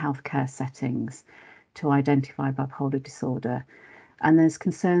different healthcare settings to identify bipolar disorder. And there's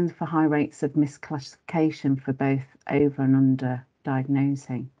concerns for high rates of misclassification for both over and under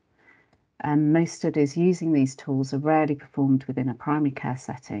diagnosing. And most studies using these tools are rarely performed within a primary care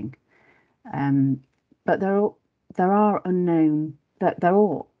setting. But there are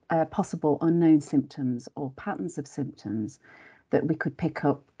possible unknown symptoms or patterns of symptoms that we could pick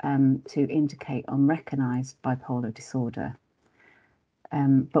up to indicate unrecognised bipolar disorder.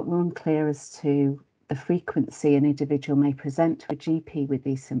 But we're unclear as to the frequency an individual may present to a GP with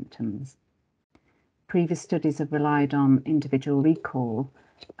these symptoms. Previous studies have relied on individual recall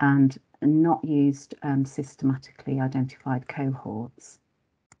and not used systematically identified cohorts.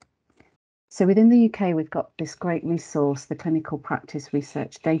 So within the UK, we've got this great resource, the Clinical Practice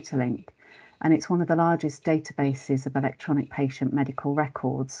Research Data Link, and it's one of the largest databases of electronic patient medical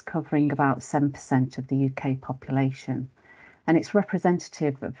records, covering about 7% of the UK population. And it's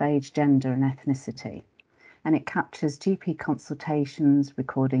representative of age, gender and ethnicity. And it captures GP consultations,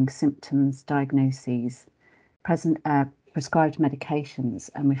 recording symptoms, diagnoses, prescribed medications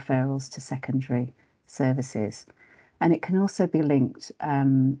and referrals to secondary services. And it can also be linked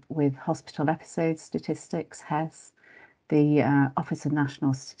with hospital episode statistics, HES, the Office of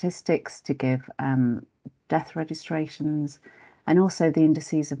National Statistics to give death registrations, and also the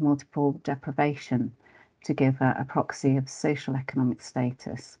indices of multiple deprivation to give a proxy of social economic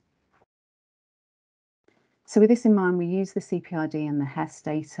status. So with this in mind, we use the CPRD and the HES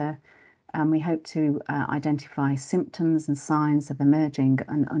data, and we hope to identify symptoms and signs of emerging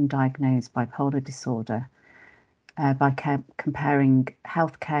and undiagnosed bipolar disorder by comparing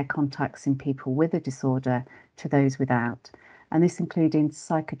healthcare contacts in people with a disorder to those without, and this including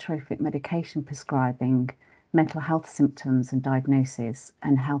psychotropic medication prescribing, mental health symptoms and diagnosis,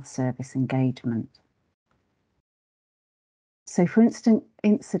 and health service engagement. So for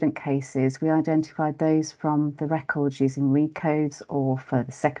incident cases, we identified those from the records using read codes or for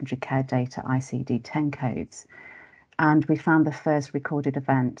the secondary care data ICD-10 codes. And we found the first recorded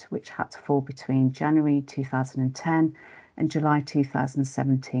event, which had to fall between January 2010 and July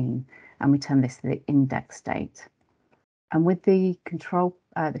 2017. And we term this the index date. And with the control,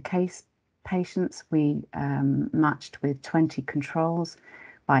 the case patients, we matched with 20 controls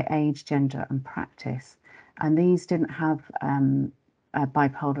by age, gender and practice. And these didn't have a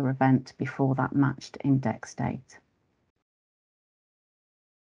bipolar event before that matched index date.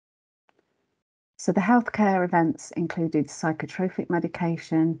 So the healthcare events included psychotropic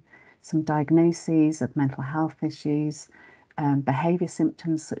medication, some diagnoses of mental health issues, behaviour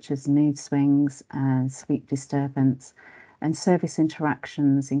symptoms such as mood swings and sleep disturbance, and service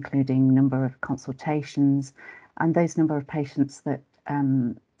interactions including number of consultations and those number of patients that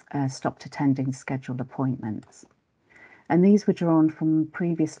stopped attending scheduled appointments. And these were drawn from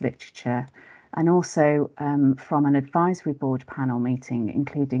previous literature and also from an advisory board panel meeting,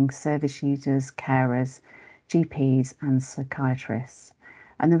 including service users, carers, GPs and psychiatrists.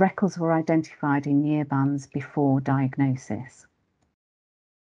 And the records were identified in year bands before diagnosis.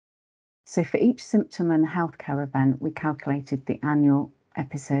 So for each symptom and healthcare event, we calculated the annual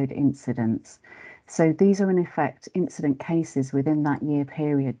episode incidence. So these are in effect incident cases within that year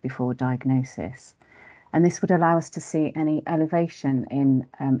period before diagnosis. And this would allow us to see any elevation in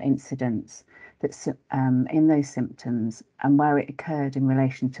incidence that's in those symptoms and where it occurred in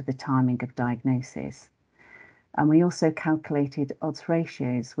relation to the timing of diagnosis. And we also calculated odds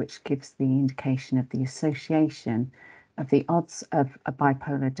ratios, which gives the indication of the association of the odds of a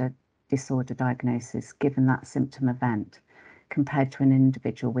bipolar disorder diagnosis given that symptom event compared to an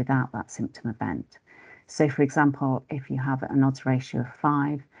individual without that symptom event. So for example, if you have an odds ratio of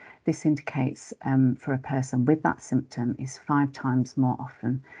 5, this indicates for a person with that symptom is 5 times more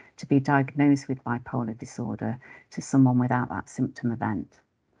often to be diagnosed with bipolar disorder to someone without that symptom event.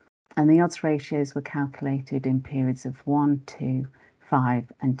 And the odds ratios were calculated in periods of 1, 2,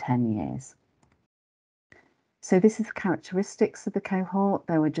 5 and 10 years. So this is the characteristics of the cohort.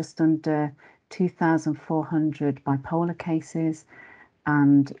 There were just under 2,400 bipolar cases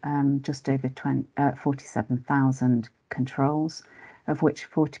and just over 47,000 controls, of which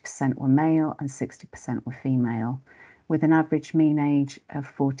 40% were male and 60% were female, with an average mean age of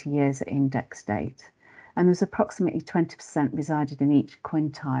 40 years at index date. And there's approximately 20% resided in each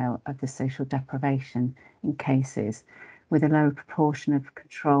quintile of the social deprivation in cases, with a lower proportion of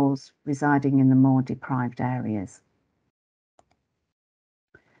controls residing in the more deprived areas.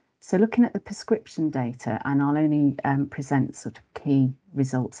 So looking at the prescription data, and I'll only present sort of key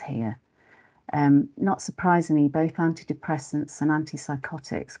results here. Not surprisingly, both antidepressants and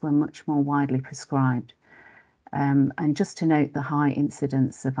antipsychotics were much more widely prescribed. And just to note the high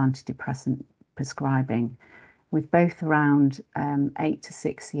incidence of antidepressant prescribing, with both around 8 to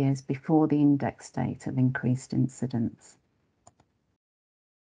 6 years before the index date of increased incidence.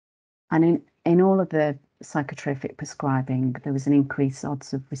 And in all of the psychotropic prescribing, there was an increased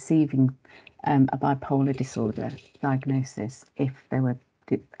odds of receiving a bipolar disorder diagnosis if they were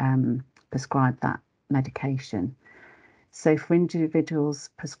prescribed that medication. So for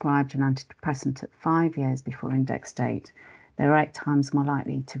individuals prescribed an antidepressant at 5 years before index date, they were 8 times more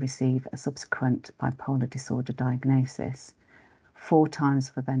likely to receive a subsequent bipolar disorder diagnosis, 4 times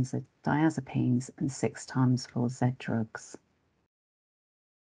for benzodiazepines and 6 times for Z drugs.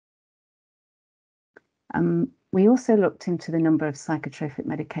 We also looked into the number of psychotropic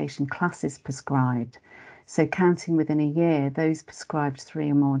medication classes prescribed. So counting within a year, those prescribed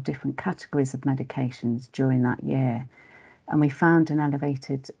 3 or more different categories of medications during that year. And we found an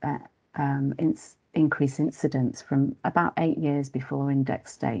elevated increase incidence from about 8 years before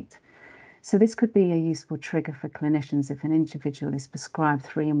index date. So this could be a useful trigger for clinicians if an individual is prescribed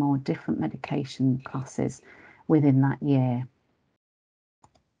 3 or more different medication classes within that year.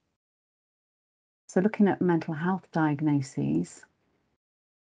 So looking at mental health diagnoses,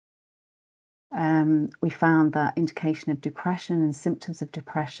 we found that indication of depression and symptoms of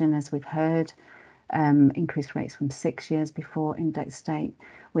depression, as we've heard, increased rates from 6 years before index date,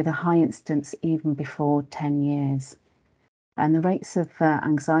 with a high incidence even before 10 years. And the rates of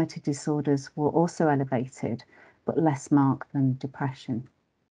anxiety disorders were also elevated, but less marked than depression.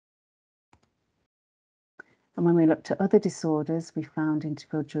 And when we looked at other disorders, we found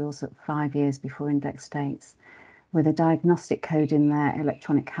individuals at 5 years before index dates with a diagnostic code in their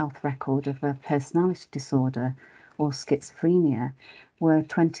electronic health record of a personality disorder or schizophrenia were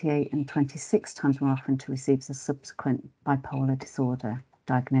 28 and 26 times more often to receive a subsequent bipolar disorder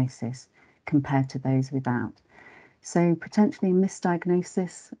diagnosis compared to those without. So potentially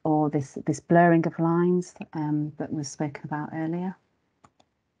misdiagnosis or this blurring of lines that was spoken about earlier.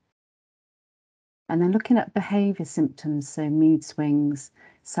 And then looking at behaviour symptoms, so mood swings,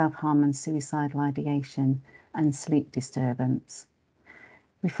 self-harm and suicidal ideation, and sleep disturbance.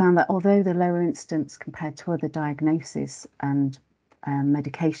 We found that although the lower incidence compared to other diagnoses and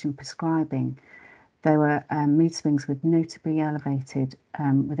medication prescribing, there were mood swings with notably elevated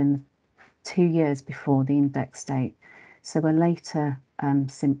within 2 years before the index date, so a later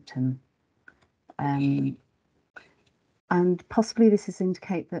symptom. And possibly this is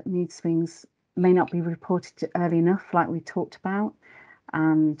indicate that mood swings may not be reported early enough, like we talked about,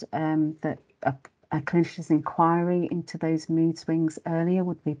 and that a clinician's inquiry into those mood swings earlier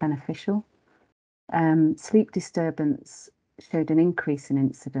would be beneficial. Sleep disturbance showed an increase in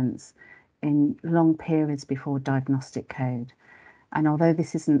incidence in long periods before diagnostic code. And although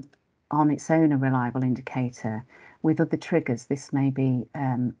this isn't on its own a reliable indicator, with other triggers, this may be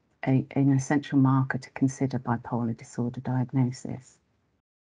an essential marker to consider bipolar disorder diagnosis.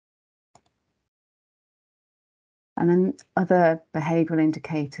 And then other behavioural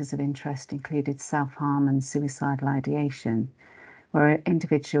indicators of interest included self-harm and suicidal ideation, where an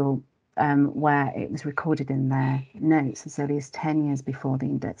individual where it was recorded in their notes as early as 10 years before the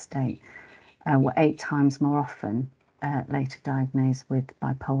index date, were 8 times more often later diagnosed with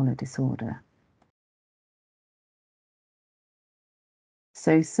bipolar disorder.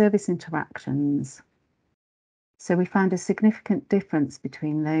 So service interactions. So we found a significant difference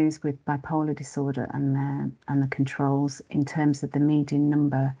between those with bipolar disorder and the controls in terms of the median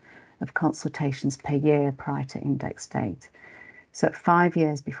number of consultations per year prior to index date. So at 5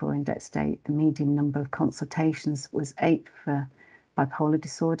 years before index date, the median number of consultations was 8 for bipolar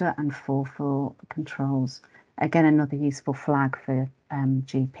disorder and 4 for controls. Again, another useful flag for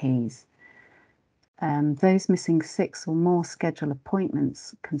GPs. Those missing 6 or more scheduled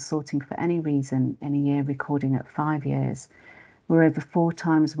appointments consulting for any reason in a year recording at 5 years were over 4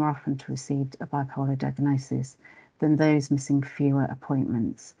 times more often to receive a bipolar diagnosis than those missing fewer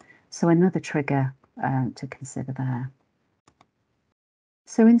appointments. So another trigger to consider there.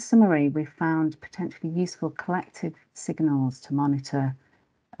 So in summary, we've found potentially useful collective signals to monitor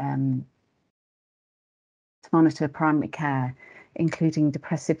primary care, including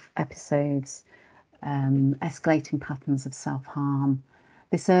depressive episodes, escalating patterns of self-harm,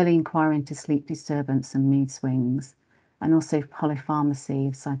 this early inquiry into sleep disturbance and mood swings, and also polypharmacy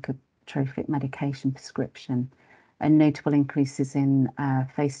of psychotropic medication prescription, and notable increases in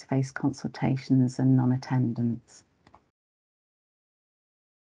face-to-face consultations and non-attendance.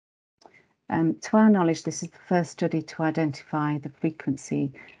 To our knowledge, this is the first study to identify the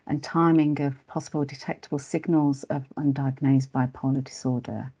frequency and timing of possible detectable signals of undiagnosed bipolar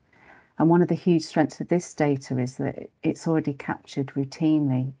disorder. And one of the huge strengths of this data is that it's already captured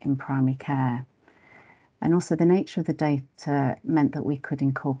routinely in primary care. And also the nature of the data meant that we could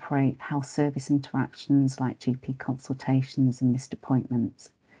incorporate health service interactions like GP consultations and missed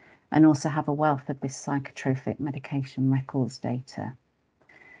appointments, and also have a wealth of this psychotropic medication records data.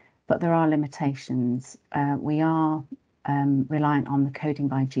 But there are limitations. We are reliant on the coding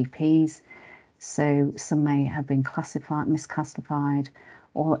by GPs, so some may have been misclassified,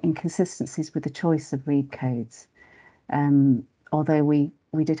 or inconsistencies with the choice of read codes. Although we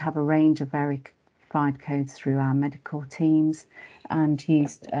did have a range of verified codes through our medical teams and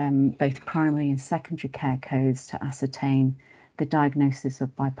used both primary and secondary care codes to ascertain the diagnosis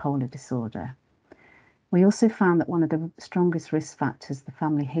of bipolar disorder. We also found that one of the strongest risk factors, the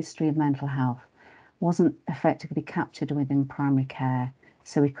family history of mental health, wasn't effectively captured within primary care,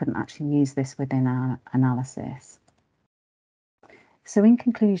 so we couldn't actually use this within our analysis. So in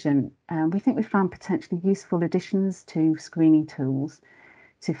conclusion, we think we found potentially useful additions to screening tools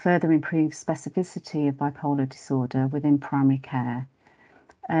to further improve specificity of bipolar disorder within primary care.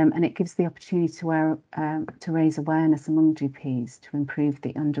 And it gives the opportunity to raise awareness among GPs to improve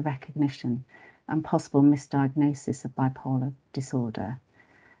the under-recognition and possible misdiagnosis of bipolar disorder.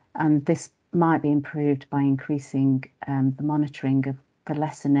 And this might be improved by increasing the monitoring of the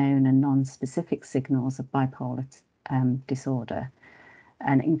lesser known and non-specific signals of bipolar disorder,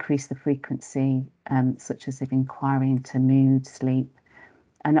 and increase the frequency, such as of inquiry into mood, sleep,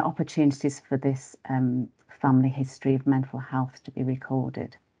 and opportunities for this family history of mental health to be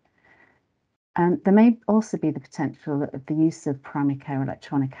recorded. There may also be the potential of the use of primary care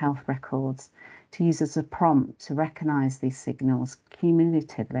electronic health records to use as a prompt to recognise these signals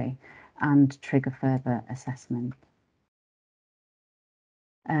cumulatively and trigger further assessment.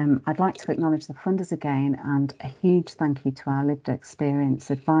 I'd like to acknowledge the funders again, and a huge thank you to our Lived Experience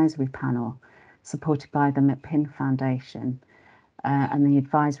Advisory Panel, supported by the McPinn Foundation, and the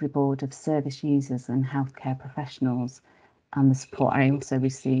Advisory Board of Service Users and Healthcare Professionals, and the support I also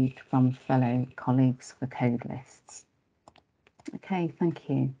received from fellow colleagues for code lists. Okay, thank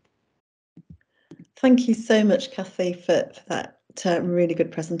you. Thank you so much, Kathy, for that really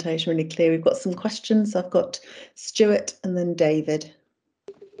good presentation, really clear. We've got some questions. I've got Stuart and then David.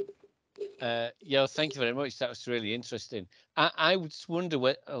 Yeah, thank you very much. That was really interesting. I would just wonder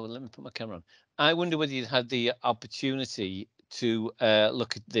let me put my camera on. I wonder whether you had the opportunity to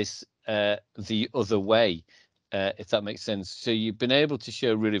look at this the other way, if that makes sense. So you've been able to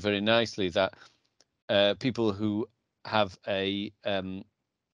show really very nicely that people who have a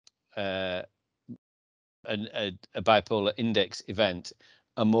bipolar index event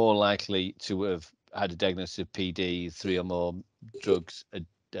are more likely to have had a diagnosis of PD, 3 or more drugs,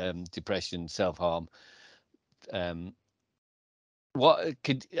 depression, self-harm. Is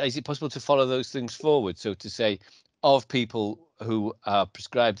it possible to follow those things forward? So to say, of people who are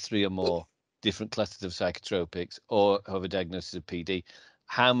prescribed 3 or more different classes of psychotropics or have a diagnosis of PD,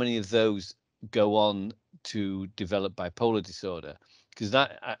 how many of those go on to develop bipolar disorder? Because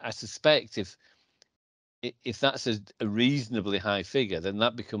that, I suspect, if if that's a reasonably high figure, then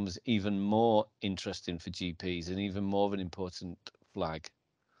that becomes even more interesting for GPs and even more of an important flag,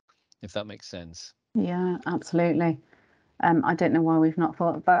 if that makes sense. Yeah, absolutely. I don't know why we've not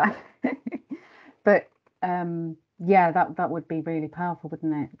thought of that, but yeah, that would be really powerful,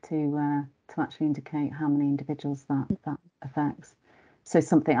 wouldn't it, to actually indicate how many individuals that affects. So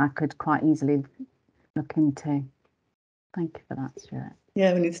something I could quite easily look into. Thank you for that, Stuart.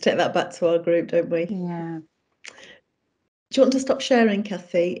 Yeah, we need to take that back to our group, don't we? Yeah. Do you want to stop sharing,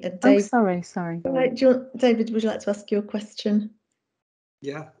 Kathy? And Oh, Dave, sorry. right, David, would you like to ask your question?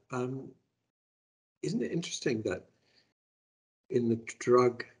 Yeah. Isn't it interesting that in the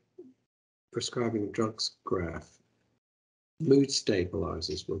drug prescribing of drugs graph, mood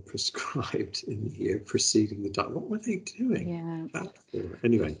stabilizers were prescribed in the year preceding the diet? What were they doing that for?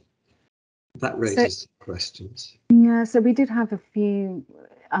 Anyway, that raises questions. Yeah, so we did have a few.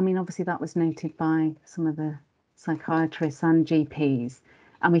 I mean, obviously that was noted by some of the psychiatrists and GPs,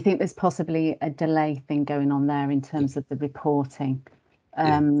 and we think there's possibly a delay thing going on there in terms of the reporting.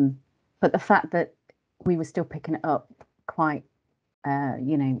 But the fact that we were still picking it up quite,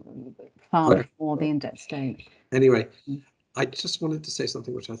 far before the index date. Anyway, I just wanted to say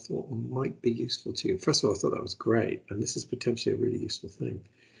something which I thought might be useful to you. First of all, I thought that was great, and this is potentially a really useful thing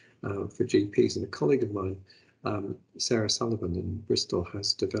for GPs. And a colleague of mine, Sarah Sullivan in Bristol,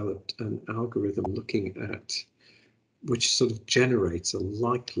 has developed an algorithm looking at which sort of generates a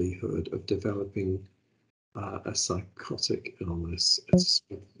likelihood of developing a psychotic illness. It's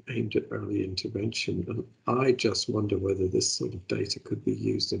aimed at early intervention, and I just wonder whether this sort of data could be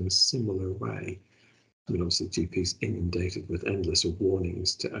used in a similar way. I mean, obviously GP's inundated with endless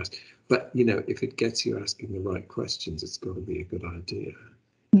warnings to ask, but if it gets you asking the right questions, it's got to be a good idea.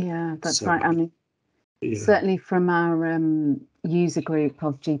 Yeah, that's right. I mean, certainly from our user group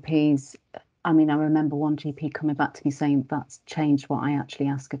of GPs, I mean, I remember one GP coming back to me saying that's changed what I actually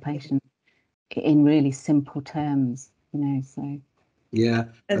ask a patient in really simple terms, so. Yeah.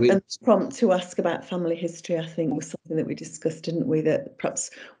 And prompt to ask about family history, I think, was something that we discussed, didn't we? That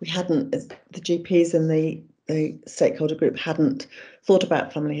perhaps we hadn't, as the GPs and the stakeholder group hadn't thought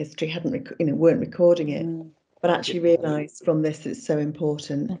about family history, weren't recording it, but actually realised from this it's so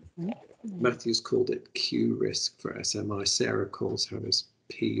important. Matthew's called it Q risk for SMI. Sarah calls hers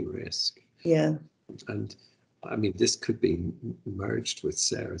P risk. Yeah. And I mean, this could be merged with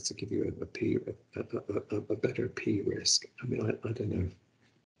Sarah to give you a better P risk. I mean, I don't know.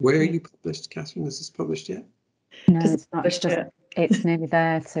 Where are you published, Catherine? Is this published yet? No, it's not. It's nearly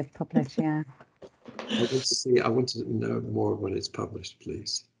there to publish. Yeah. I want to know more when it's published,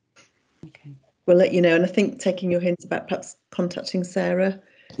 please. Okay. We'll let you know. And I think taking your hints about perhaps contacting Sarah.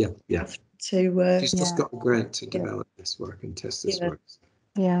 Yeah. She's just got a grant to develop this work and test this work.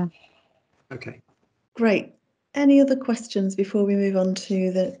 Yeah. Okay. Great. Any other questions before we move on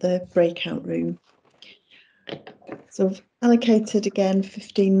to the breakout room? So I've allocated again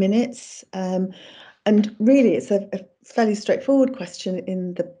 15 minutes. And really it's a fairly straightforward question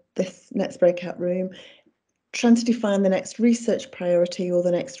in this next breakout room, trying to define the next research priority or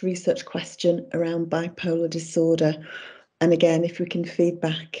the next research question around bipolar disorder. And again, if we can feed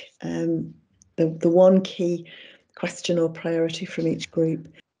back the one key question or priority from each group.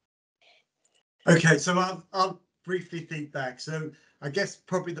 Okay, so I'll briefly feed back. So I guess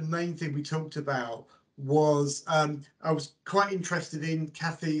probably the main thing we talked about was I was quite interested in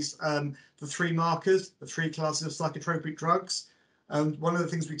Kathy's the three markers, the three classes of psychotropic drugs. And one of the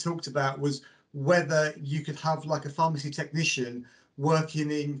things we talked about was whether you could have like a pharmacy technician working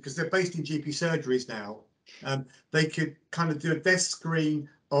in, because they're based in GP surgeries now, they could kind of do a desk screen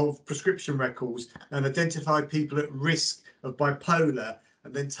of prescription records and identify people at risk of bipolar,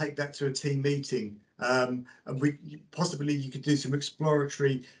 and then take that to a team meeting. And possibly you could do some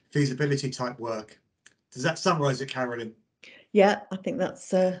exploratory feasibility type work. Does that summarise it, Carolyn? Yeah, I think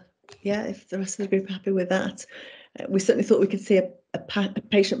that's, if the rest of the group are happy with that. We certainly thought we could see a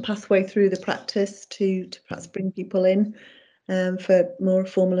patient pathway through the practice to perhaps bring people in for more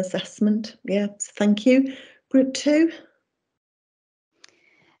formal assessment. Yeah, so thank you. Group 2.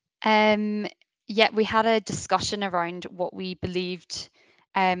 Yeah, we had a discussion around what we believed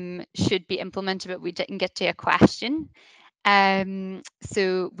should be implemented, but we didn't get to a question.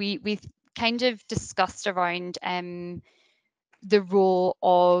 So we kind of discussed around the role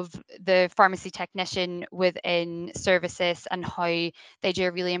of the pharmacy technician within services and how they do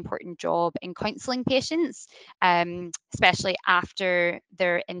a really important job in counselling patients, especially after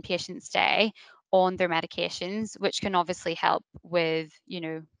their inpatient stay on their medications, which can obviously help with,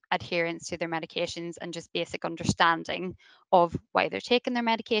 adherence to their medications and just basic understanding of why they're taking their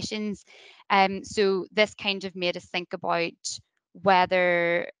medications. So this kind of made us think about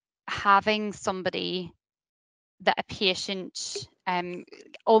whether having somebody that a patient,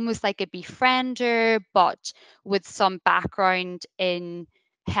 almost like a befriender, but with some background in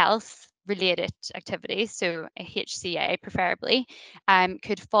health related activities, so a HCA preferably,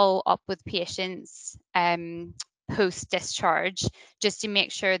 could follow up with patients post discharge, just to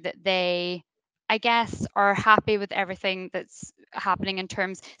make sure that they, I guess, are happy with everything that's happening in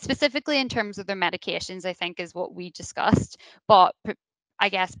terms, specifically in terms of their medications, I think is what we discussed, but I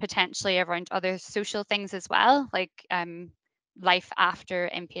guess potentially around other social things as well, like life after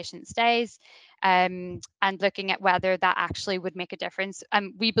inpatient stays, and looking at whether that actually would make a difference.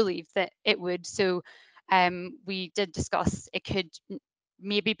 We believe that it would. So we did discuss it could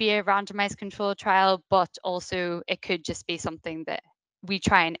maybe be a randomized controlled trial, but also it could just be something that we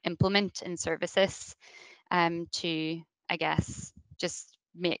try and implement in services to, I guess, just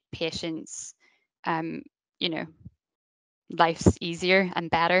make patients, you know, life's easier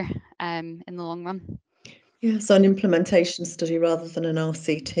and better in the long run. Yeah, so an implementation study rather than an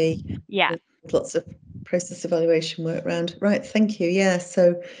RCT. Yeah. With lots of process evaluation work around. Right, thank you. Yeah,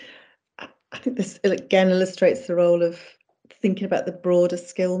 so I think this again illustrates the role of thinking about the broader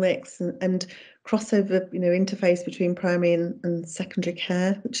skill mix and crossover, interface between primary and secondary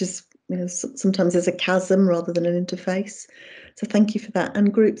care, which is, sometimes there's a chasm rather than an interface. So thank you for that.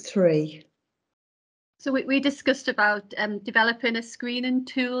 And group 3. So we discussed about developing a screening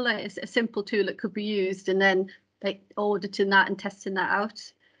tool, a simple tool that could be used, and then like auditing that and testing that out.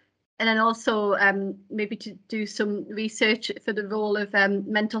 And then also maybe to do some research for the role of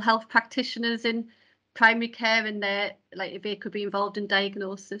mental health practitioners in primary care, and if they could be involved in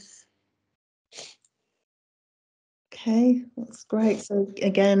diagnosis. Okay, that's great. So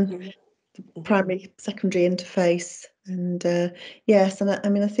again, primary secondary interface, and yes, and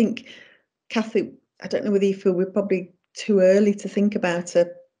I think, Kathy, I don't know whether you feel we're probably too early to think about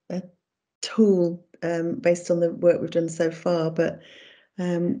a tool based on the work we've done so far, but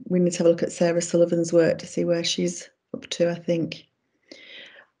we need to have a look at Sarah Sullivan's work to see where she's up to, I think.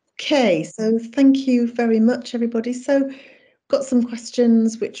 Okay, so thank you very much, everybody. So got some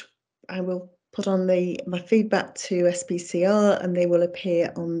questions which I will put on my feedback to SPCR, and they will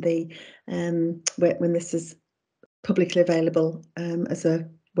appear on the when this is publicly available as a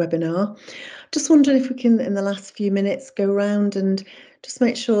webinar. Just wondering if we can, in the last few minutes, go around and just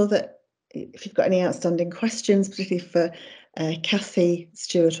make sure that if you've got any outstanding questions, particularly for Kathy,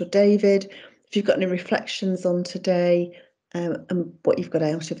 Stuart or David, if you've got any reflections on today and what you've got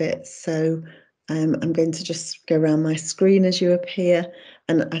out of it. So I'm going to just go around my screen as you appear,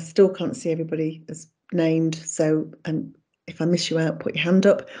 and I still can't see everybody as named. So if I miss you out, put your hand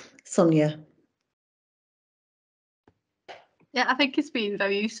up. Sonia. Yeah, I think it's been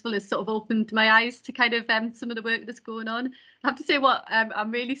very useful. It's sort of opened my eyes to kind of some of the work that's going on. I have to say what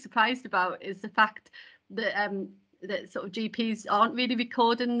I'm really surprised about is the fact that that sort of GPs aren't really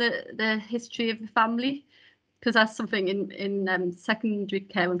recording the history of the family, because that's something in secondary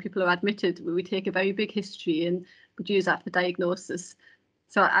care when people are admitted, we take a very big history and would use that for diagnosis.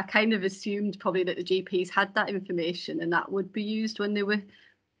 So I kind of assumed probably that the GPs had that information and that would be used when they were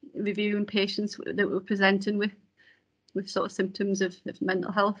reviewing patients that were presenting with sort of symptoms of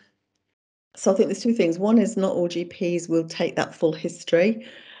mental health. So I think there's two things. One is not all GPs will take that full history,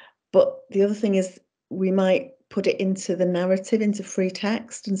 but the other thing is we might put it into the narrative, into free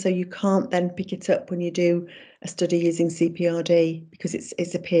text, and so you can't then pick it up when you do a study using CPRD because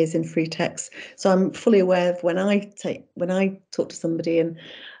it appears in free text. So I'm fully aware of when I talk to somebody and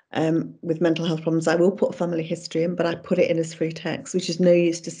with mental health problems, I will put a family history in, but I put it in as free text, which is no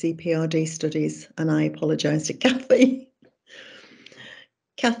use to CPRD studies, and I apologise to Kathy.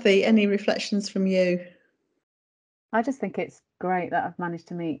 Kathy, any reflections from you? I just think it's great that I've managed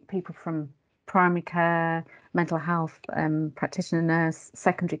to meet people from primary care, mental health practitioner, nurse,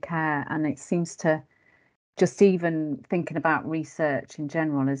 secondary care, and it seems to just even thinking about research in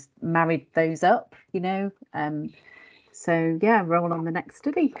general has married those up, so yeah, roll on the next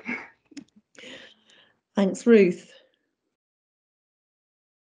study. Thanks, Ruth.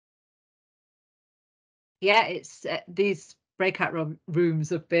 Yeah, it's these breakout rooms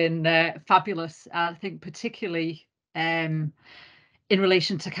have been fabulous. I think particularly in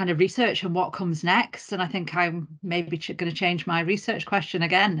relation to kind of research and what comes next. And I think I'm maybe going to change my research question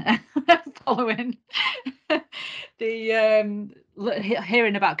again following the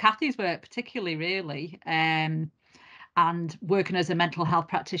hearing about Kathy's work, particularly really, and working as a mental health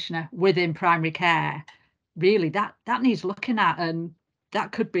practitioner within primary care. Really, that needs looking at, and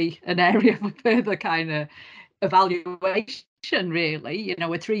that could be an area for further kind of evaluation, really. You know,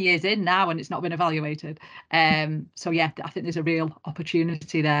 we're 3 years in now and it's not been evaluated. So yeah, I think there's a real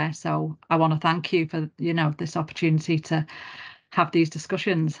opportunity there. So I want to thank you for, you know, this opportunity to have these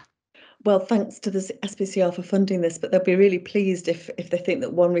discussions. Well, thanks to the SPCR for funding this, but they'll be really pleased if they think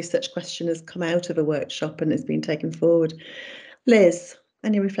that one research question has come out of a workshop and has been taken forward. Liz,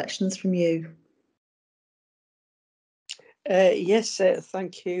 any reflections from you? Yes,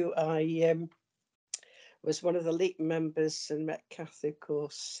 thank you. I was one of the LEAP members and met Kathy, of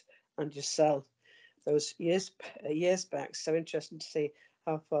course, and yourself those years back. So interesting to see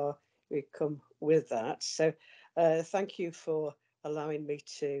how far we've come with that. So thank you for allowing me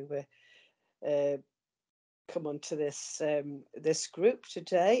to come onto this this group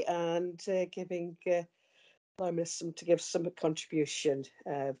today and giving to give some contribution.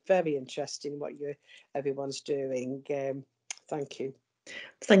 Very interesting what everyone's doing. Thank you.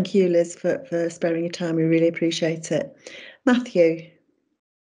 Thank you, Liz, for sparing your time. We really appreciate it. Matthew.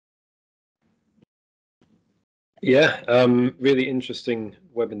 Yeah, really interesting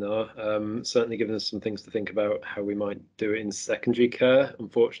webinar. Certainly given us some things to think about how we might do it in secondary care.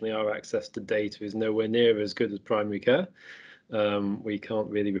 Unfortunately, our access to data is nowhere near as good as primary care. We can't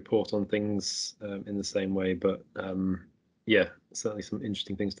really report on things in the same way, but yeah, certainly some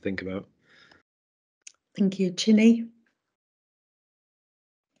interesting things to think about. Thank you. Chinny?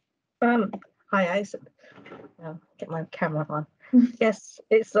 Hi, get my camera on. Yes,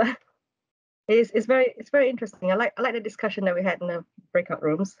 it's very interesting. I like the discussion that we had in the breakout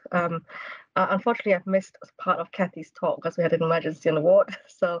rooms. Unfortunately, I've missed part of Kathy's talk because we had an emergency on the ward,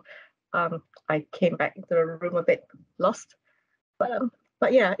 so I came back into the room a bit lost.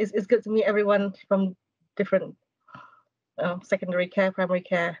 But yeah, it's good to meet everyone from different secondary care, primary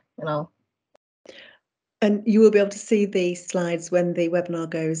care, and all. And you will be able to see the slides when the webinar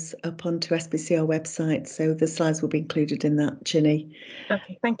goes up onto SPCR website. So the slides will be included in that, Chinny.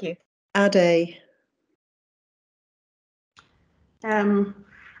 Okay, thank you. Ade.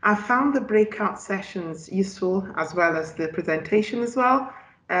 I found the breakout sessions useful as well as the presentation as well.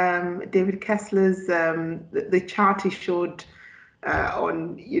 David Kessler's the chart he showed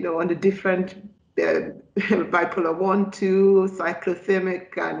on the different bipolar 1, 2,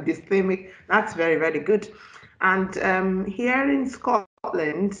 cyclothymic and dysthymic. That's very, very good. And here in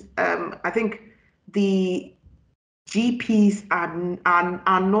Scotland, I think the GPs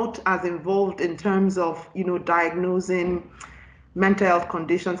are not as involved in terms of diagnosing mental health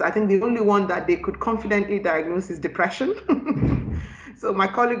conditions. I think the only one that they could confidently diagnose is depression. So my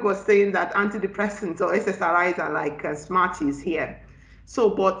colleague was saying that antidepressants or SSRIs are like Smarties here. So,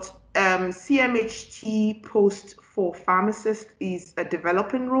 but CMHT post for pharmacists is a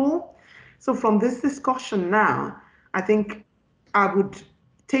developing role. So from this discussion now, I think I would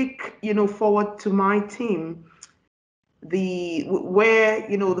take forward to my team where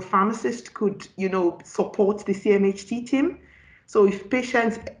the pharmacist could support the CMHT team. So if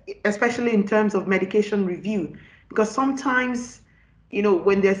patients, especially in terms of medication review, because sometimes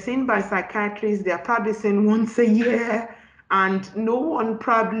when they're seen by psychiatrists, they're probably seen once a year, and no one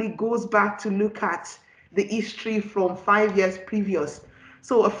probably goes back to look at the history from 5 years previous.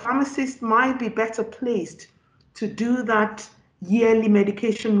 So a pharmacist might be better placed to do that yearly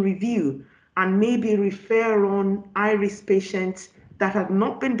medication review and maybe refer on high-risk patients that have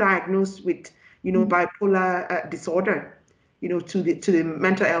not been diagnosed with, bipolar disorder, to the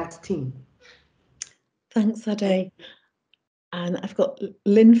mental health team. Thanks, Ade. And I've got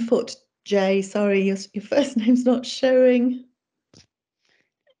Linfoot J. Sorry, your first name's not showing.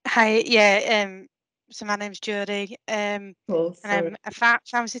 Hi, yeah. So my name's Jodie, and I'm a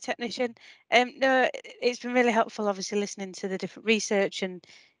pharmacy technician. No, it's been really helpful, obviously, listening to the different research and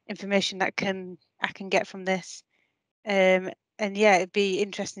information that I can get from this. And yeah, it'd be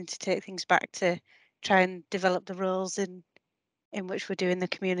interesting to take things back to try and develop the roles in which we're doing the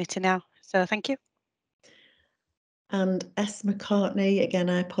community now. So thank you. And S. McCartney, again,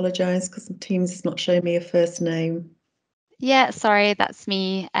 I apologise because the Teams is not showing me a first name. Yeah, sorry, that's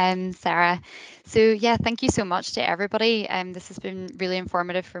me, Sarah. So yeah, thank you so much to everybody. This has been really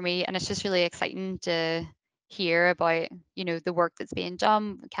informative for me, and it's just really exciting to hear about, the work that's being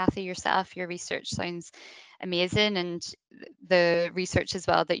done. Kathy, yourself, your research sounds amazing, and the research as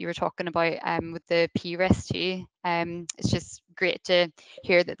well that you were talking about with the PRIS too. It's just great to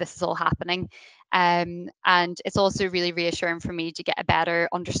hear that this is all happening. And it's also really reassuring for me to get a better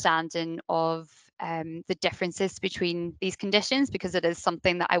understanding of the differences between these conditions, because it is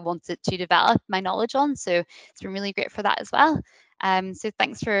something that I wanted to develop my knowledge on. So it's been really great for that as well. So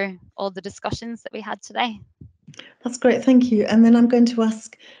thanks for all the discussions that we had today. That's great, thank you. And then I'm going to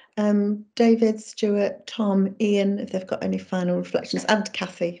ask David, Stuart, Tom, Ian, if they've got any final reflections, and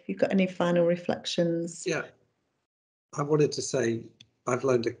Kathy, if you've got any final reflections. Yeah, I wanted to say I've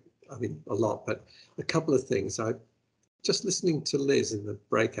learned a lot, but a couple of things. Just listening to Liz in the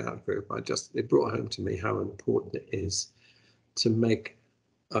breakout group, it brought home to me how important it is to make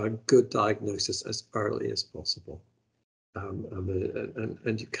a good diagnosis as early as possible.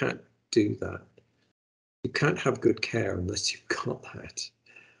 And you can't do that. You can't have good care unless you've got that.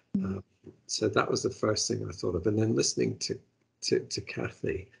 So that was the first thing I thought of. And then listening to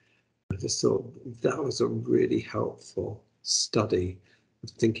Kathy, I just thought that was a really helpful study of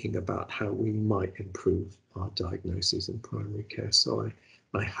thinking about how we might improve our diagnoses in primary care. So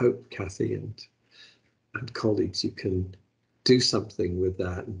I hope, Kathy and colleagues, you can do something with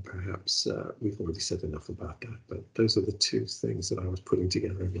that, and perhaps we've already said enough about that, but those are the two things that I was putting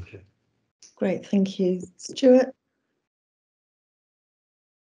together in my head. Great, thank you. Stuart?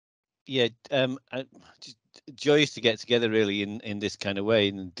 Yeah, just joyous to get together really in this kind of way,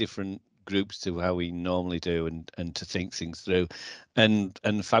 in different groups to how we normally do, and to think things through, and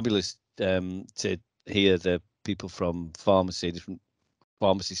fabulous to hear the people from pharmacy, different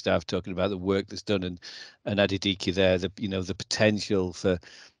pharmacy staff talking about the work that's done, and Adidiki there, the potential for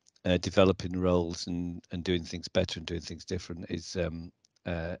developing roles and doing things better and doing things different is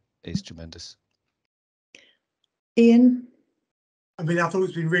tremendous. Ian? I mean, I thought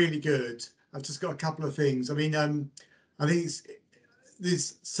it's been really good. I've just got a couple of things. I mean, I think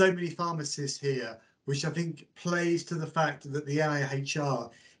there's so many pharmacists here, which I think plays to the fact that the NIHR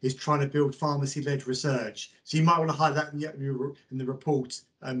is trying to build pharmacy-led research. So you might want to highlight that in the report,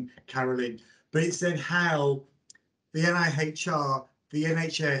 Carolyn. But it's then how the NIHR, the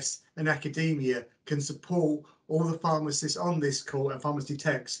NHS and academia can support all the pharmacists on this call and pharmacy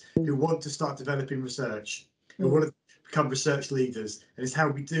techs who want to start developing research, who want to become research leaders. And it's how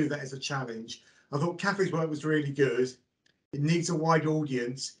we do that as a challenge. I thought Kathy's work was really good. It needs a wide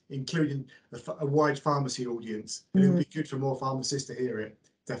audience, including a wide pharmacy audience. And it would be good for more pharmacists to hear it,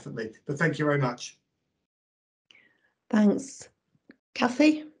 definitely. But thank you very much. Thanks.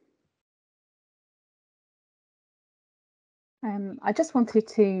 Kathy? I just wanted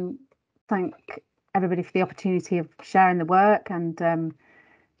to thank everybody for the opportunity of sharing the work, and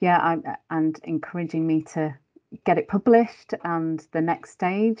and encouraging me to get it published and the next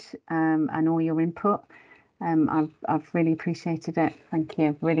stage, and all your input. I've really appreciated it. Thank you.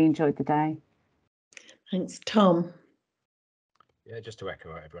 I've really enjoyed the day. Thanks. Tom? Yeah, just to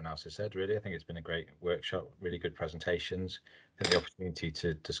echo what everyone else has said, really, I think it's been a great workshop, really good presentations. I think the opportunity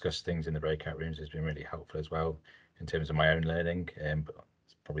to discuss things in the breakout rooms has been really helpful as well in terms of my own learning. But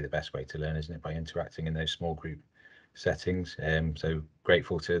it's probably the best way to learn, isn't it, by interacting in those small group settings. So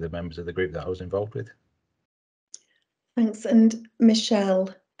grateful to the members of the group that I was involved with. Thanks. And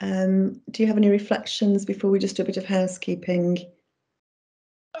Michelle, do you have any reflections before we just do a bit of housekeeping?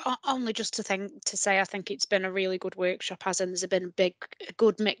 Only just to say I think it's been a really good workshop, as in there's been a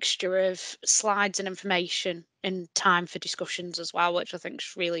good mixture of slides and information and time for discussions as well, which I think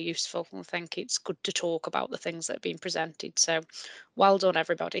is really useful. I think it's good to talk about the things that have been presented. So well done,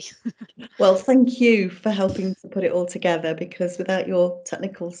 everybody. Well, thank you for helping to put it all together, because without your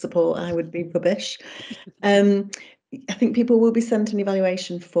technical support, I would be rubbish. I think people will be sent an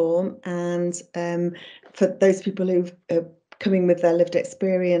evaluation form, and for those people who've coming with their lived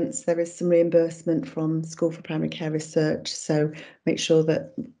experience, there is some reimbursement from School for Primary Care Research, so make sure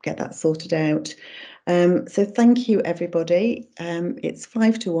that get that sorted out. So thank you, everybody. It's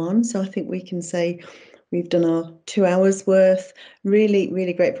 5 to 1, so I think we can say we've done our 2 hours worth. Really,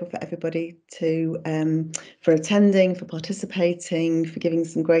 really grateful for everybody for attending, for participating, for giving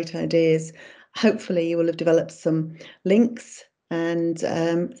some great ideas. Hopefully you will have developed some links, and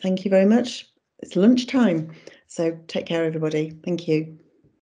thank you very much. It's lunchtime, so take care, everybody. Thank you.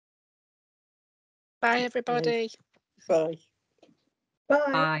 Bye, everybody. Bye.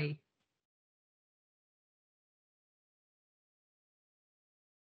 Bye. Bye.